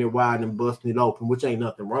spreading it wide and busting it open, which ain't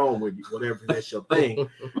nothing wrong with you, whatever that's your thing.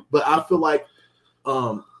 But I feel like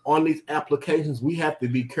on these applications, we have to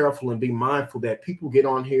be careful and be mindful that people get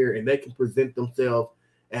on here and they can present themselves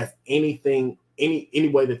as anything, any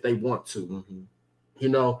way that they want to.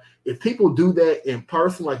 Mm-hmm. If people do that in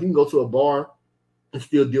person, like you can go to a bar and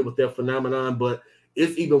still deal with that phenomenon, but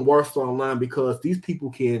it's even worse online because these people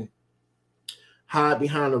can hide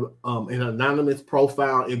behind an anonymous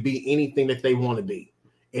profile and be anything that they want to be.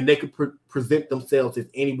 And they can present themselves as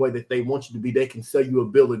any way that they want you to be. They can sell you a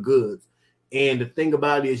bill of goods. And the thing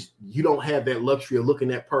about it is you don't have that luxury of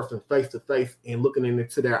looking at person face to face and looking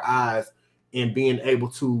into their eyes and being able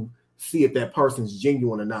to see if that person's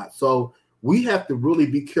genuine or not. So we have to really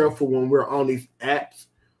be careful when we're on these apps.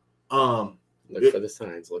 Look for the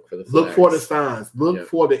signs. Look for the flags. Look for the signs. Look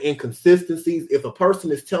for the inconsistencies. If a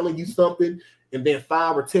person is telling you something and then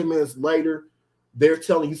 5 or 10 minutes later, they're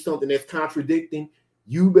telling you something that's contradicting,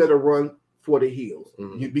 you better run for the hills.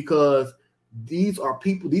 Mm-hmm. Because there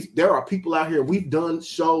are people out here. We've done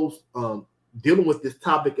shows dealing with this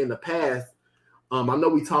topic in the past. I know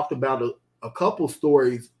we talked about a couple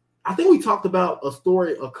stories. I think we talked about a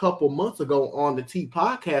story a couple months ago on the T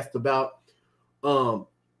podcast about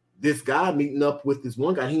this guy meeting up with this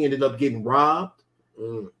one guy. He ended up getting robbed.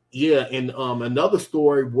 Yeah, and another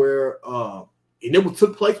story where and it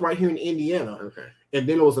took place right here in Indiana. Okay. And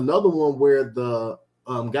then there was another one where the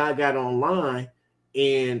guy got online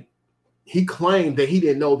and he claimed that he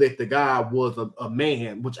didn't know that the guy was a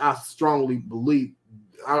man, which I strongly believe.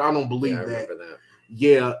 I don't believe that. I remember that.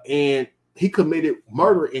 Yeah, and he committed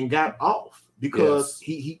murder and got off because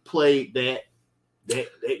he played that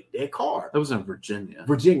card. That was in Virginia.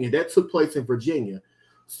 That took place in Virginia.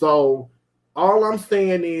 So all I'm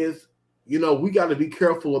saying is, we got to be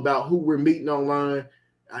careful about who we're meeting online.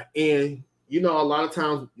 And, a lot of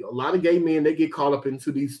times, a lot of gay men, they get caught up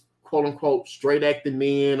into these quote unquote straight acting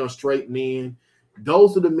men or straight men.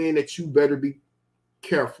 Those are the men that you better be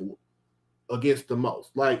careful against the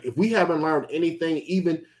most. Like if we haven't learned anything,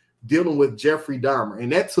 even dealing with Jeffrey Dahmer,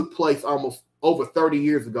 and that took place almost over 30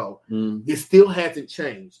 years ago, it still hasn't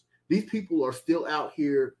changed. These people are still out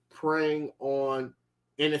here preying on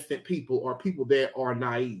innocent people or people that are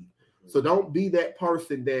naive. So don't be that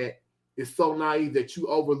person that is so naive that you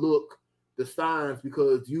overlook the signs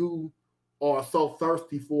because you are so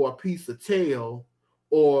thirsty for a piece of tail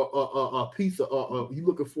or a piece of you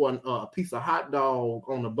looking for a piece of hot dog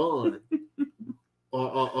on a bun.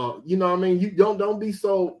 You know what I mean? You don't be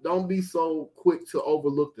so quick to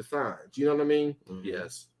overlook the signs. You know what I mean?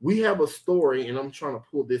 Yes. We have a story, and I'm trying to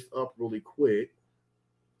pull this up really quick,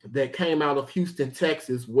 that came out of Houston,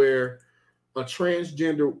 Texas, where a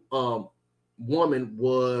transgender woman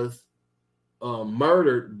was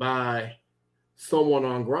murdered by someone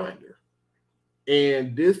on Griner.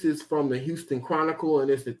 And this is from the Houston Chronicle, and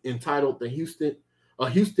it's entitled "A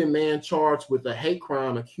Houston man charged with a hate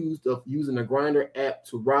crime accused of using a Griner app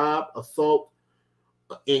to rob, assault,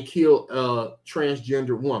 and kill a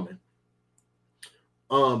transgender woman."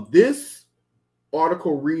 This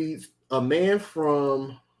article reads, a man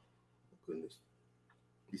from, goodness,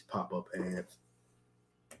 these pop-up ads.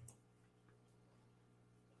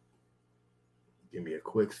 Give me a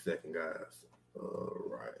quick second, guys. All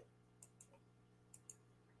right.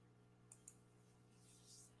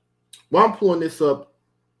 While I'm pulling this up,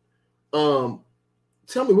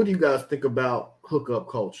 tell me, what do you guys think about hookup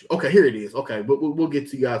culture? Okay, here it is. Okay, we'll get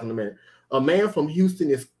to you guys in a minute. A man from Houston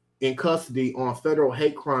is in custody on federal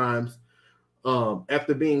hate crimes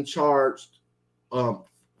after being charged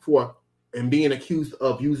for and being accused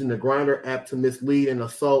of using the Griner app to mislead and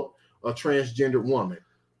assault a transgender woman.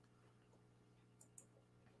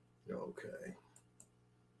 Okay.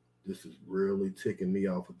 This is really ticking me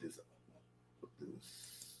off with this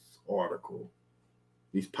article.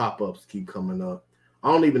 These pop-ups keep coming up.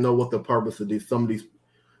 I don't even know what the purpose of some of these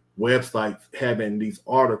websites having these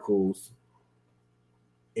articles,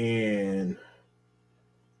 and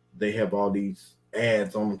they have all these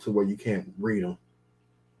ads on them to where you can't read them.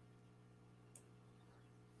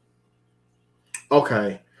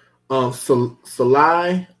 Okay.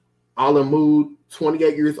 Salai Alamud,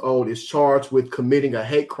 28 years old, is charged with committing a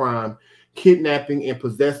hate crime, kidnapping, and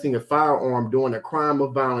possessing a firearm during a crime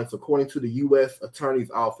of violence, according to the U.S.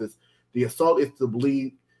 Attorney's Office. The assault is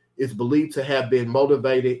believed to have been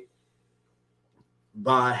motivated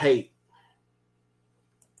by hate.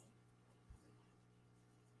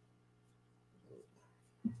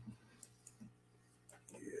 Yeah,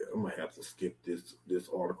 I'm gonna have to skip this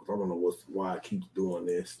article. I don't know why it keeps doing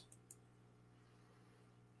this.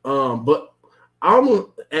 But I'm gonna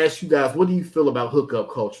ask you guys, what do you feel about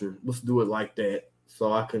hookup culture? Let's do it like that,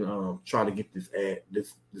 so I can try to get this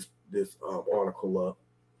article up.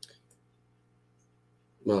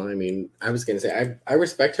 Well, I mean, I was gonna say I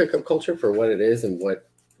respect hookup culture for what it is and what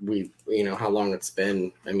we, how long it's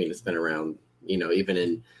been. I mean, it's been around, even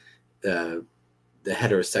in the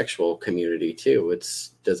heterosexual community too. It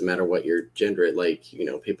doesn't matter what your gender.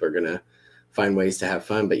 People are gonna find ways to have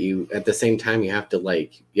fun, but at the same time, you have to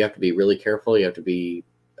be really careful. You have to be,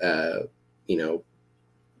 really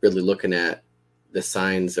looking at the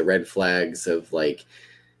signs, the red flags of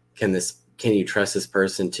can you trust this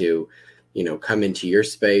person to, come into your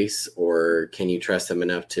space, or can you trust them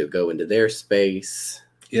enough to go into their space?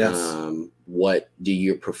 Yes. What do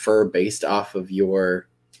you prefer based off of your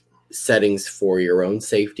settings for your own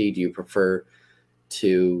safety? Do you prefer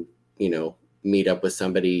to, meet up with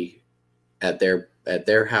somebody at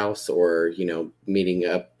their house, or meeting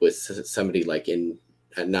up with somebody in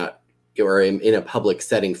a public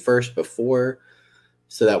setting first before,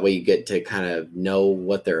 so that way you get to kind of know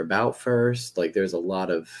what they're about first. There's a lot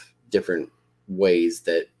of different ways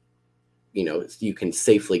that you can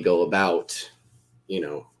safely go about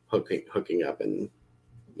hooking up, and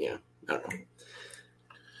I don't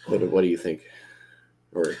know. What do you think?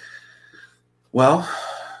 Well,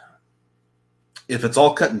 if it's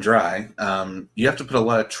all cut and dry, you have to put a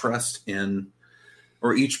lot of trust in,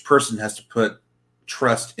 or each person has to put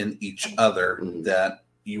trust in each other, mm-hmm. that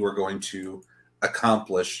you are going to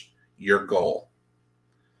accomplish your goal.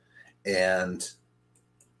 And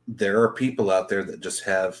there are people out there that just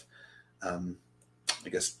have,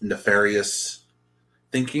 nefarious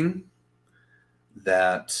thinking,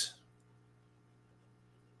 that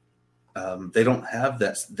they don't have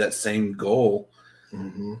that same goal,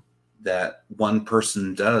 mm-hmm. that one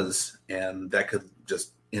person does, and that could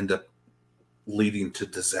just end up leading to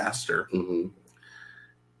disaster. Mm-hmm.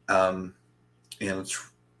 And it's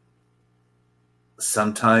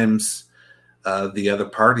sometimes the other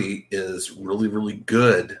party is really, really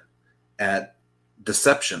good at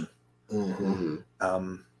deception.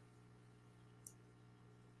 Mm-hmm.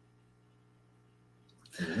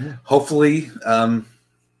 Hopefully,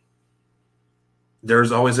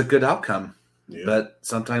 there's always a good outcome. Yeah. But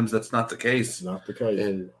sometimes that's not the case. It's not the case.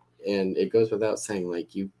 And it goes without saying,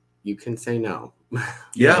 you can say no.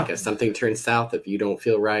 Yeah. If something turns south, if you don't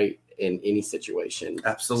feel right in any situation,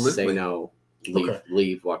 absolutely say no,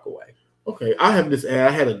 leave, walk away. Okay. I have this ad.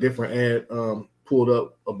 I had a different ad pulled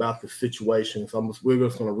up about the situation. So we're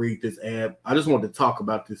just going to read this ad. I just wanted to talk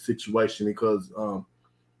about this situation because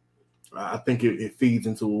I think it feeds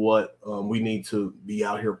into what we need to be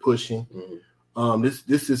out here pushing. Mm-hmm.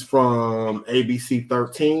 This is from ABC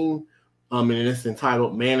 13, and it's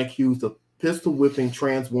entitled "Man Accused of Pistol Whipping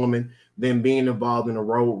Trans Woman, Then Being Involved in a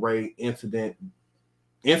Road Rage Incident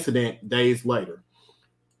Days Later."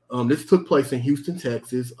 This took place in Houston,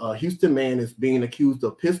 Texas. A Houston man is being accused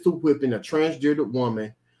of pistol whipping a transgender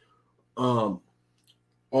woman on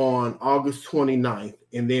August 29th,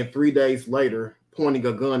 and then 3 days later, pointing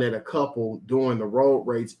a gun at a couple during the road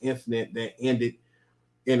rage incident that ended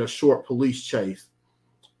in a short police chase.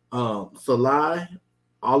 Salai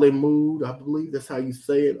Alimud, I believe that's how you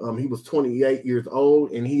say it. He was 28 years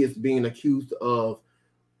old, and he is being accused of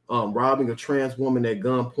robbing a trans woman at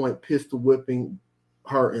gunpoint, pistol whipping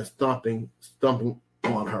her, and stomping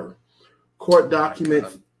on her. Court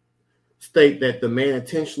documents state that the man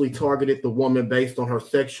intentionally targeted the woman based on her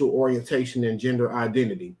sexual orientation and gender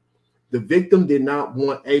identity. The victim did not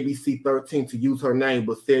want ABC 13 to use her name,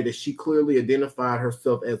 but said that she clearly identified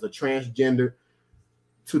herself as a transgender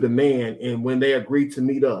to the man, and when they agreed to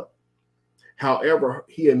meet up. However,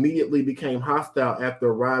 he immediately became hostile after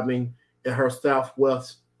arriving at her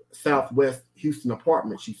Southwest Houston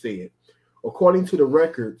apartment, she said. According to the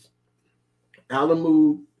records,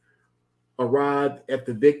 Alamoud arrived at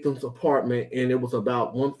the victim's apartment, and it was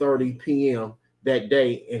about 1:30 p.m. that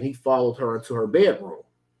day, and he followed her into her bedroom.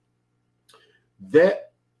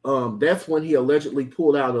 That's when he allegedly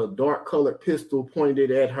pulled out a dark-colored pistol,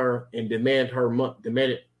 pointed it at her, and demanded her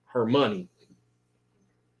money.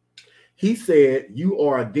 He said, "You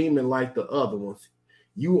are a demon like the other ones.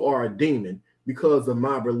 You are a demon because of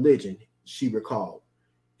my religion," she recalled.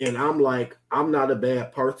 And I'm like, "I'm not a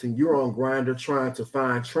bad person. You're on Griner trying to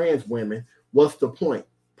find trans women. What's the point?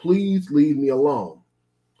 Please leave me alone."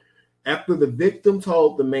 After the victim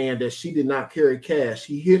told the man that she did not carry cash,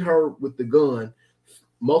 he hit her with the gun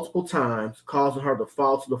multiple times, causing her to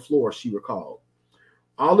fall to the floor, she recalled.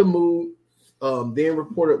 Alamoud then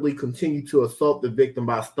reportedly continued to assault the victim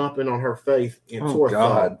by stomping on her face and torso.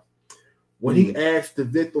 God. When he asked the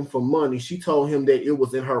victim for money, she told him that it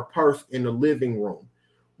was in her purse in the living room.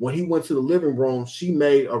 When he went to the living room, she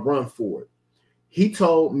made a run for it. He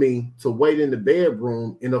told me to wait in the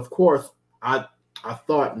bedroom, and of course, I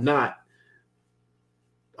thought not.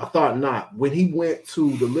 When he went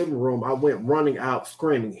to the living room, I went running out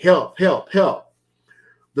screaming, "Help, help, help."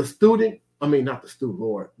 The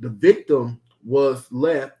victim was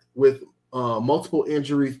left with multiple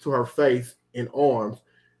injuries to her face and arms,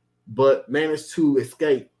 but managed to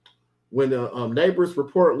escape. When the neighbors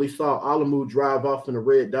reportedly saw Alamoud drive off in a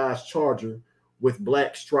red Dodge Charger with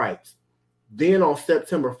black stripes. Then on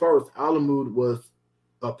September 1st, Alamoud was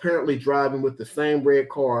apparently driving with the same red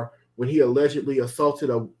car when he allegedly assaulted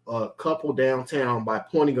a couple downtown by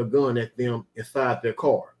pointing a gun at them inside their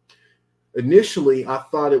car. Initially, I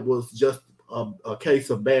thought it was just a case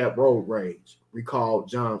of bad road rage, recalled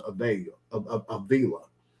John Avila,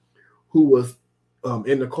 who was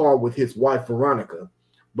in the car with his wife, Veronica.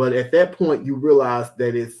 But at that point, you realize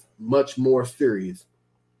that it's much more serious.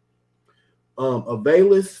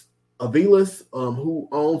 Aviles, who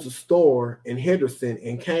owns a store in Henderson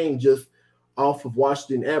and came just off of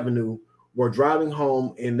Washington Avenue, were driving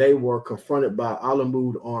home, and they were confronted by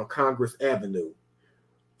Alamoud on Congress Avenue.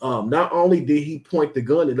 Not only did he point the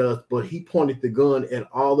gun at us, but he pointed the gun at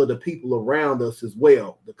all of the people around us as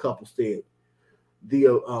well, the couple said.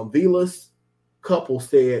 The Vilas couple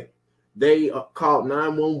said they called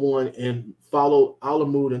 911 and followed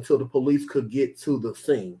Alamoud until the police could get to the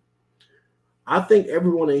scene. "I think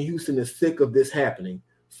everyone in Houston is sick of this happening,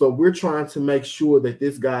 so we're trying to make sure that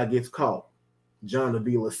this guy gets caught," John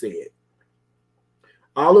Avila said.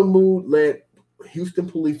 Alamoud led Houston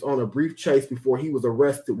police on a brief chase before he was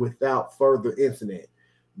arrested without further incident.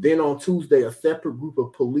 Then on Tuesday, a separate group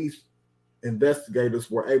of police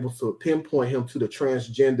investigators were able to pinpoint him to the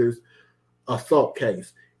transgender's assault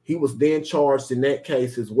case. He was then charged in that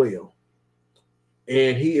case as well.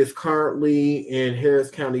 And he is currently in Harris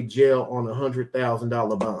County Jail on a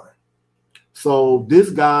 $100,000 bond. So this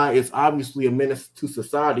guy is obviously a menace to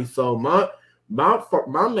society. So my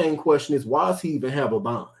main question is, why does he even have a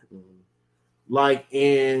bond? Like,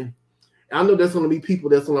 and I know there's going to be people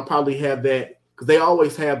that's going to probably have that, because they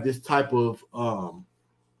always have this type of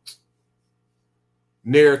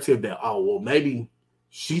narrative that, oh, well, maybe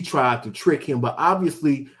she tried to trick him. But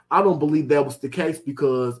obviously, I don't believe that was the case,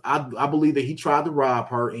 because I believe that he tried to rob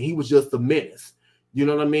her and he was just a menace. You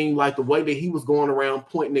know what I mean? Like the way that he was going around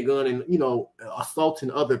pointing the gun and,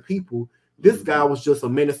 assaulting other people. This guy was just a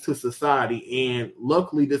menace to society. And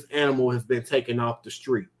luckily, this animal has been taken off the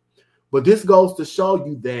street. But this goes to show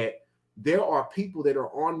you that there are people that are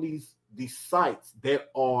on these sites that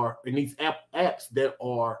are in these apps that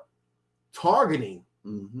are targeting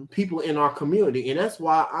people in our community. And that's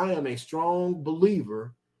why I am a strong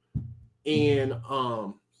believer in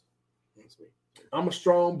I'm a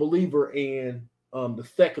strong believer in the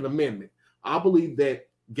Second Amendment. I believe that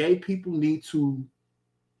gay people need to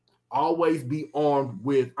always be armed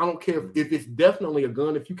with, I don't care if it's definitely a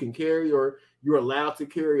gun, if you can carry or you're allowed to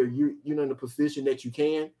carry, or you're in a position that you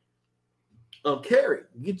can carry.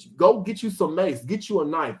 Go get you some mace, get you a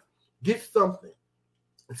knife, get something.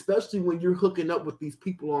 Especially when you're hooking up with these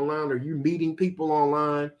people online, or you're meeting people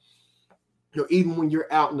online, or even when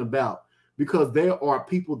you're out and about, because there are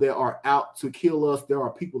people that are out to kill us. There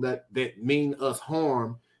are people that mean us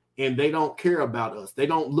harm, and they don't care about us. They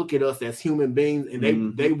don't look at us as human beings,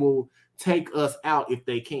 and they will take us out if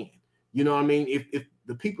they can. You know what I mean? If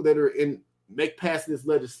the people that are passing this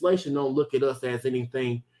legislation don't look at us as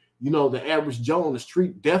anything, the average Joe on the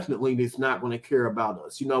street definitely is not going to care about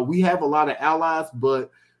us. We have a lot of allies,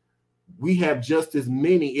 but we have just as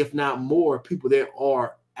many, if not more, people that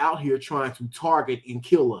are out here trying to target and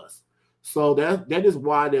kill us. So that is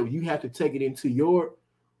why that you have to take it into your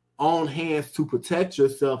own hands to protect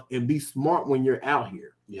yourself and be smart when you're out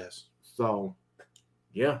here. Yes. So,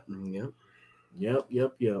 yeah. Yep.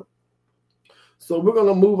 Yep. So we're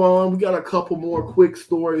gonna move on. We got a couple more quick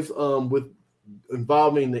stories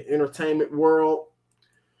involving the entertainment world.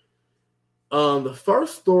 The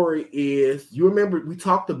first story is, you remember we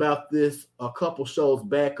talked about this a couple shows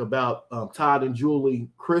back about Todd and Julie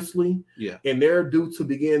Chrisley. Yeah. And they're due to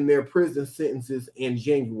begin their prison sentences in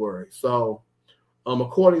January. So,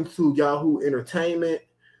 according to Yahoo Entertainment,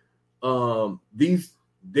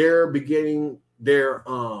 they're beginning their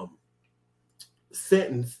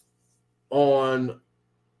sentence on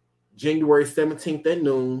January 17th at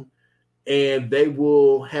noon, and they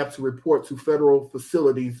will have to report to federal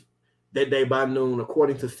facilities that day by noon,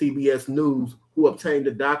 according to CBS News, who obtained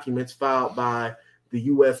the documents filed by the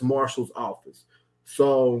U.S. Marshal's Office.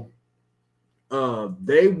 So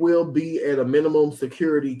they will be at a minimum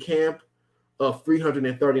security camp of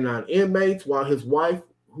 339 inmates, while his wife,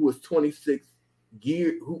 who is 26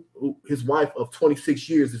 years, his wife of 26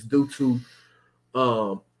 years, is due to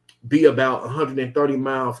be about 130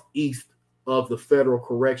 miles east of the Federal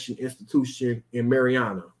Correction Institution in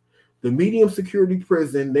Mariana. The medium security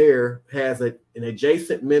prison there has an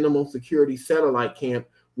adjacent minimum security satellite camp,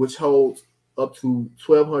 which holds up to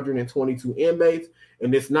 1,222 inmates,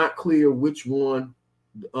 and it's not clear which one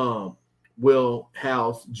will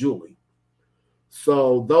house Julie.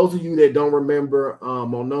 So those of you that don't remember,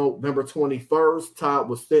 on November 21st, Todd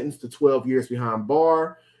was sentenced to 12 years behind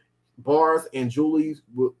bars, and Julie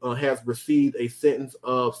has received a sentence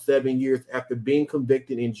of 7 years after being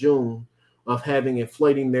convicted in June of having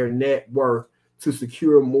inflating their net worth to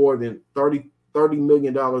secure more than $30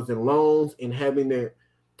 million in loans and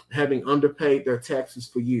having underpaid their taxes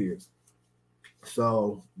for years.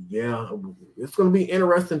 So yeah, it's going to be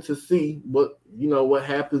interesting to see what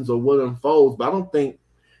happens or what unfolds. But I don't think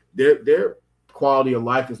their quality of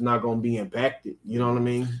life is not going to be impacted. You know what I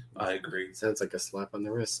mean? I agree. Sounds like a slap on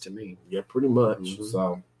the wrist to me. Yeah, pretty much. Mm-hmm.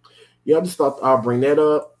 So yeah, I just thought I'll bring that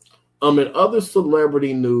up. In other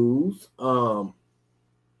celebrity news,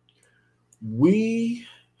 we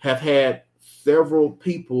have had several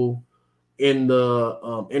people in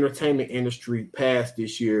the entertainment industry pass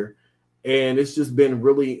this year, and it's just been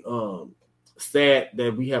really sad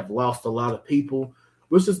that we have lost a lot of people.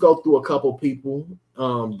 Let's just go through a couple people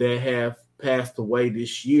that have passed away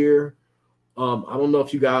this year. I don't know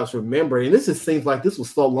if you guys remember, and seems like this was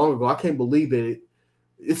so long ago. I can't believe that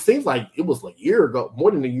it seems like it was a year ago,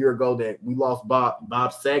 more than a year ago, that we lost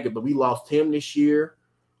Bob Saget, but we lost him this year.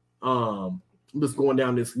 I'm just going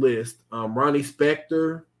down this list. Ronnie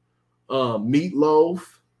Spector, Meatloaf,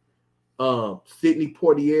 Sidney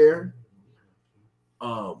Poitier,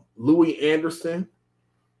 Louis Anderson.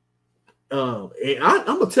 And I'm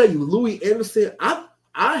going to tell you, Louis Anderson,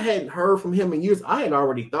 I hadn't heard from him in years. I had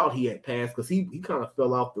already thought he had passed because he kind of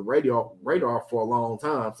fell off the radar for a long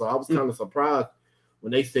time. So I was kind of surprised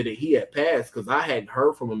when they said that he had passed because I hadn't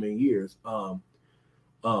heard from him in years.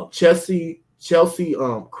 Chelsea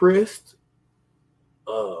Christ.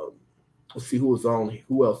 Let's see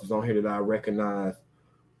who else is on here that I recognize.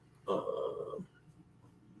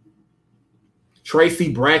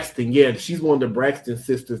 Tracy Braxton. Yeah, she's one of the Braxton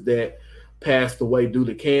sisters that passed away due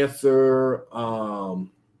to cancer.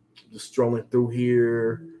 Just strolling through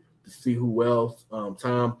here to see who else.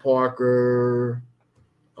 Tom Parker.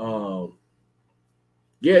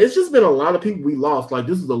 Yeah, it's just been a lot of people we lost. Like,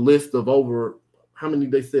 this is a list of over, how many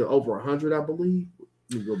they said? Over 100, I believe.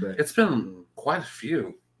 Let me go back. It's been quite a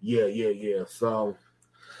few. Yeah. So,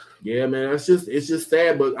 yeah, man, it's just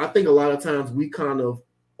sad. But I think a lot of times we kind of,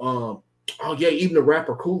 even the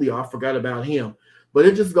rapper Coolio, I forgot about him. But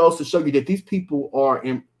it just goes to show you that these people are,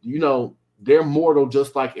 they're mortal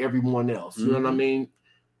just like everyone else. You know what I mean?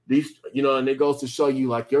 And it goes to show you,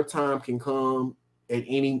 like, your time can come at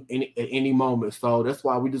any moment. So that's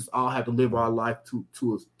why we just all have to live our life to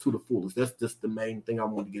the fullest. That's just the main thing I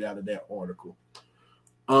want to get out of that article.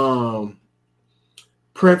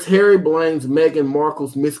 Prince Harry blames Meghan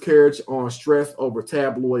Markle's miscarriage on stress over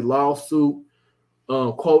tabloid lawsuit.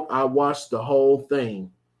 Quote, I watched the whole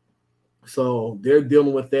thing. So they're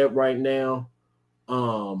dealing with that right now.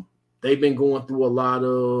 They've been going through a lot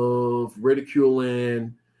of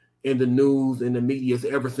ridiculing in the news and the media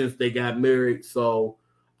ever since they got married. So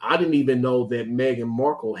I didn't even know that Meghan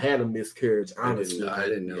Markle had a miscarriage, honestly. I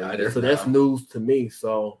didn't know either. So that's news to me.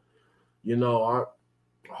 So,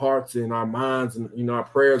 hearts and our minds and our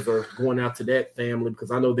prayers are going out to that family,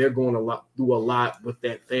 because I know they're going through a lot with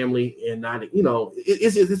that family, and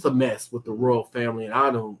it's a mess with the royal family, and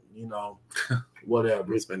I don't whatever.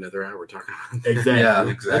 We spend another hour talking about that. Exactly. Yeah,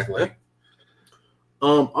 exactly.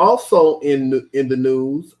 Also in the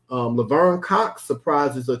news, Laverne Cox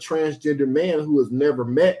surprises a transgender man who has never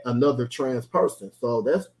met another trans person. So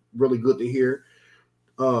that's really good to hear.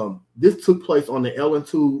 This took place on the Ellen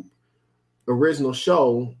Tube original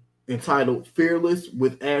show entitled Fearless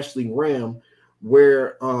with Ashley Ram,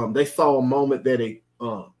 where they saw a moment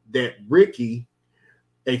that Ricky,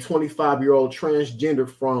 a 25-year-old transgender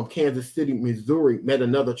from Kansas City, Missouri, met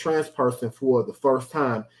another trans person for the first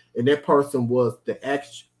time, and that person was the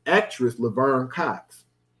actress Laverne Cox.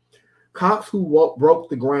 Cox, who broke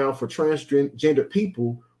the ground for transgender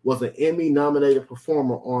people, was an Emmy-nominated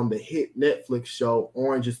performer on the hit Netflix show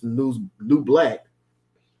Orange is the New Black,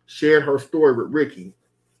 shared her story with Ricky.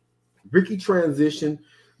 Ricky transitioned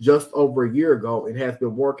just over a year ago and has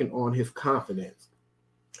been working on his confidence.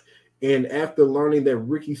 And after learning that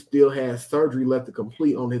Ricky still has surgery left to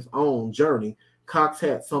complete on his own journey, Cox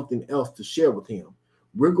had something else to share with him.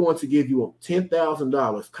 We're going to give you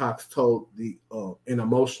 $10,000, Cox told an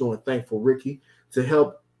emotional and thankful Ricky, to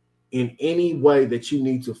help in any way that you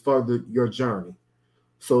need to further your journey.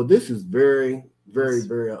 So this is very, very,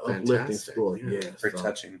 very uplifting story. Yeah, very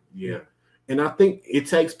touching. Yeah. And I think it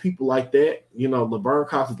takes people like that. Laverne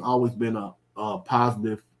Cox has always been a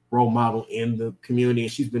positive role model in the community,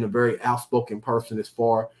 and she's been a very outspoken person as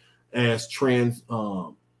far as trans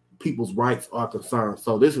people's rights are concerned.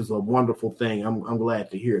 So this is a wonderful thing. I'm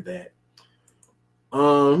glad to hear that.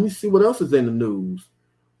 Let me see what else is in the news.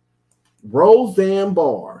 Roseanne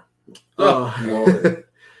Barr.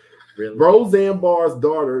 Really? Roseanne Barr's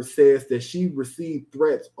daughter says that she received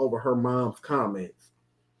threats over her mom's comments.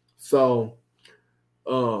 So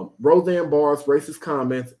Roseanne Barr's racist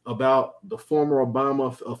comments about the former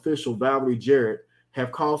Obama official Valerie Jarrett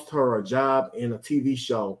have cost her a job in a TV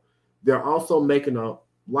show. They're also making a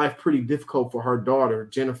life pretty difficult for her daughter,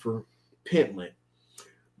 Jennifer Pentland.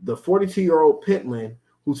 The 42-year-old Pentland,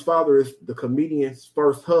 whose father is the comedian's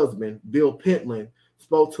first husband, Bill Pentland,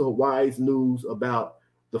 spoke to Hawaii's News about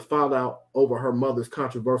the fallout over her mother's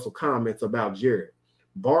controversial comments about Jarrett.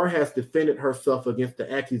 Barr has defended herself against the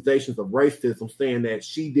accusations of racism, saying that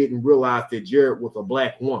she didn't realize that Jarrett was a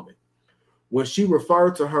black woman. When she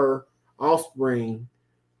referred to her offspring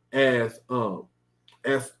as the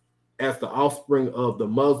offspring of the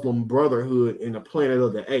Muslim Brotherhood in the Planet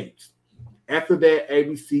of the Apes. After that,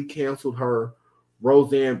 ABC canceled her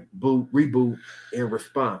Roseanne reboot in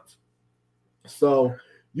response. So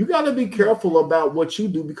you got to be careful about what you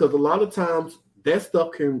do, because a lot of times that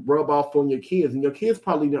stuff can rub off on your kids, and your kids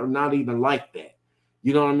probably are not even like that.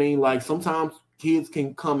 You know what I mean? Like sometimes kids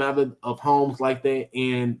can come out of homes like that,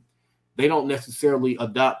 and they don't necessarily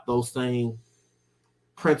adopt those same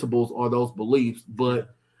principles or those beliefs,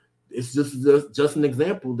 but it's just an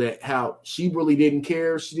example that how she really didn't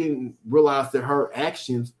care. She didn't realize that her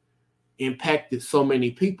actions impacted so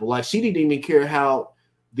many people. Like she didn't even care how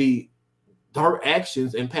her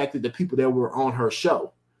actions impacted the people that were on her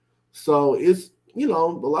show. So it's, a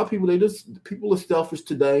lot of people are selfish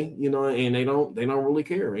today, and they don't really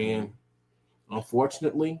care. And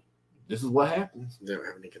unfortunately, this is what happens. They don't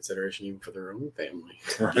have any consideration even for their own family.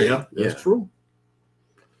 Yeah, that's true.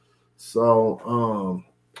 So,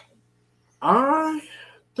 I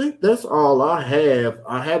think that's all I have.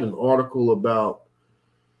 I had an article about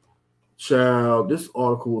this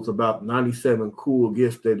article was about 97 cool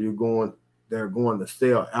gifts that they're going to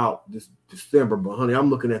sell out this December. But honey, I'm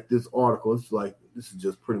looking at this article. It's like this is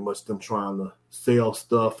just pretty much them trying to sell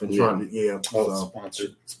stuff and trying to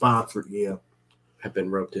sponsored. Yeah, I've been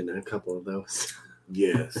roped into a couple of those.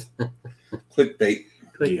 Yes, clickbait.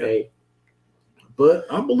 Yeah. But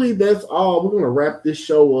I believe that's all. We're going to wrap this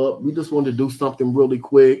show up. We just wanted to do something really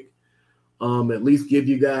quick. At least give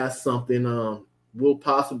you guys something. We'll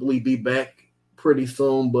possibly be back pretty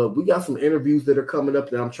soon, but we got some interviews that are coming up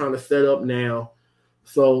that I'm trying to set up now.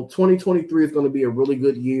 So 2023 is going to be a really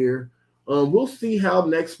good year. We'll see how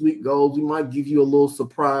next week goes. We might give you a little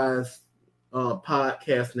surprise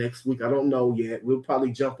podcast next week. I don't know yet. We'll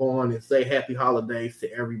probably jump on and say happy holidays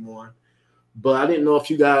to everyone. But I didn't know if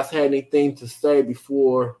you guys had anything to say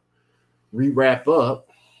before we wrap up.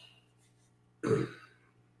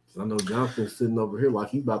 I know Jonathan's sitting over here like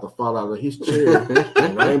he's about to fall out of his chair.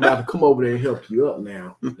 And I ain't about to come over there and help you up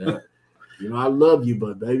now. I love you,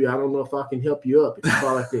 but baby, I don't know if I can help you up if you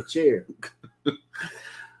fall out that chair.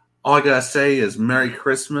 All I gotta say is Merry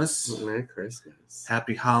Christmas. Merry Christmas.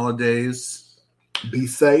 Happy holidays. Be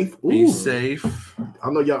safe. Ooh. Be safe. I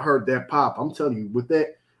know y'all heard that pop. I'm telling you, with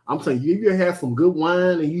that, I'm telling you, if you had some good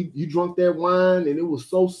wine and you drunk that wine and it was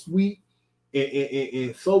so sweet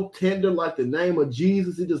and so tender, like the name of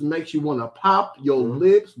Jesus, it just makes you want to pop your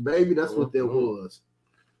lips, baby. That's what that was.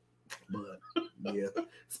 But yeah.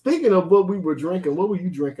 Speaking of what we were drinking, what were you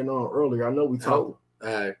drinking on earlier? I know we talked.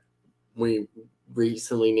 We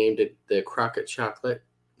recently named it the Crockett Chocolate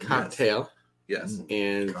Cocktail. Yes.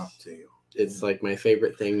 And cocktail. It's like my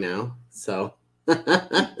favorite thing now. So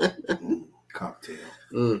cocktail.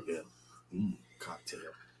 Yeah. Cocktail.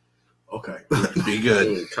 Okay. Be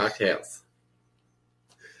good. Cocktails.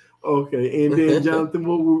 Okay. And then Jonathan,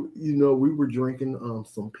 we were drinking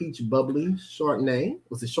some peach bubbly Chardonnay.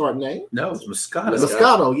 Was it Chardonnay? No, it's Moscato.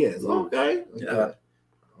 Moscato, yes. Okay. Yeah.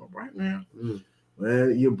 All right now.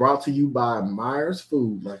 Well, you're brought to you by Myers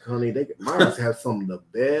Food. Like, honey, Myers has some of the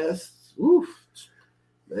best. Oof,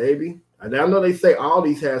 baby. And I know they say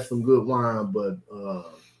Aldi's has some good wine, but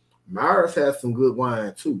Myers has some good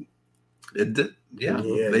wine too. It did. Yeah,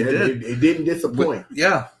 they did. It didn't disappoint.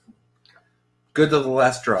 Yeah. Good to the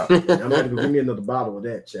last drop. I'm going to give me another bottle of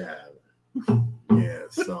that, child. Yeah,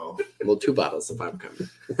 so. Well, 2 bottles if I'm coming.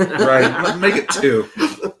 Right. Let's make it 2.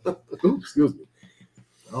 Oops, excuse me.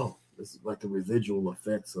 Oh, this is like the residual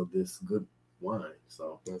effects of this good wine.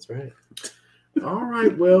 So that's right. All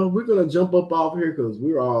right. Well, we're going to jump up off here because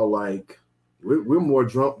we're all like, we're more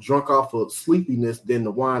drunk off of sleepiness than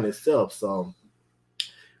the wine itself. So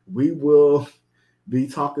we will be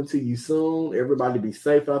talking to you soon. Everybody be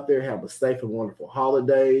safe out there. Have a safe and wonderful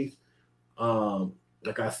holidays.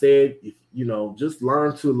 Like I said, just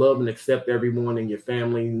learn to love and accept everyone in your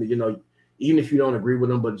family. Even if you don't agree with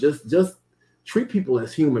them, but just treat people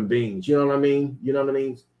as human beings. You know what I mean? You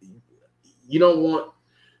don't want,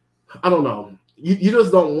 I don't know. You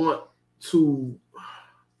just don't want to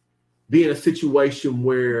be in a situation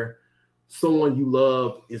where someone you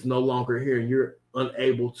love is no longer here and you're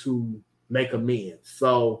unable to make amends.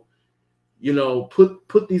 So,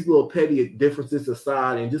 put these little petty differences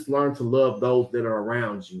aside and just learn to love those that are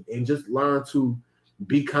around you and just learn to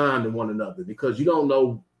be kind to one another, because you don't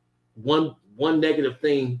know one negative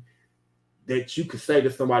thing that you could say to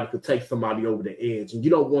somebody could take somebody over the edge, and you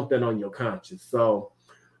don't want that on your conscience. So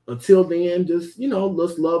until then, just,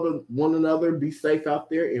 let's love one another, be safe out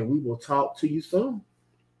there, and we will talk to you soon.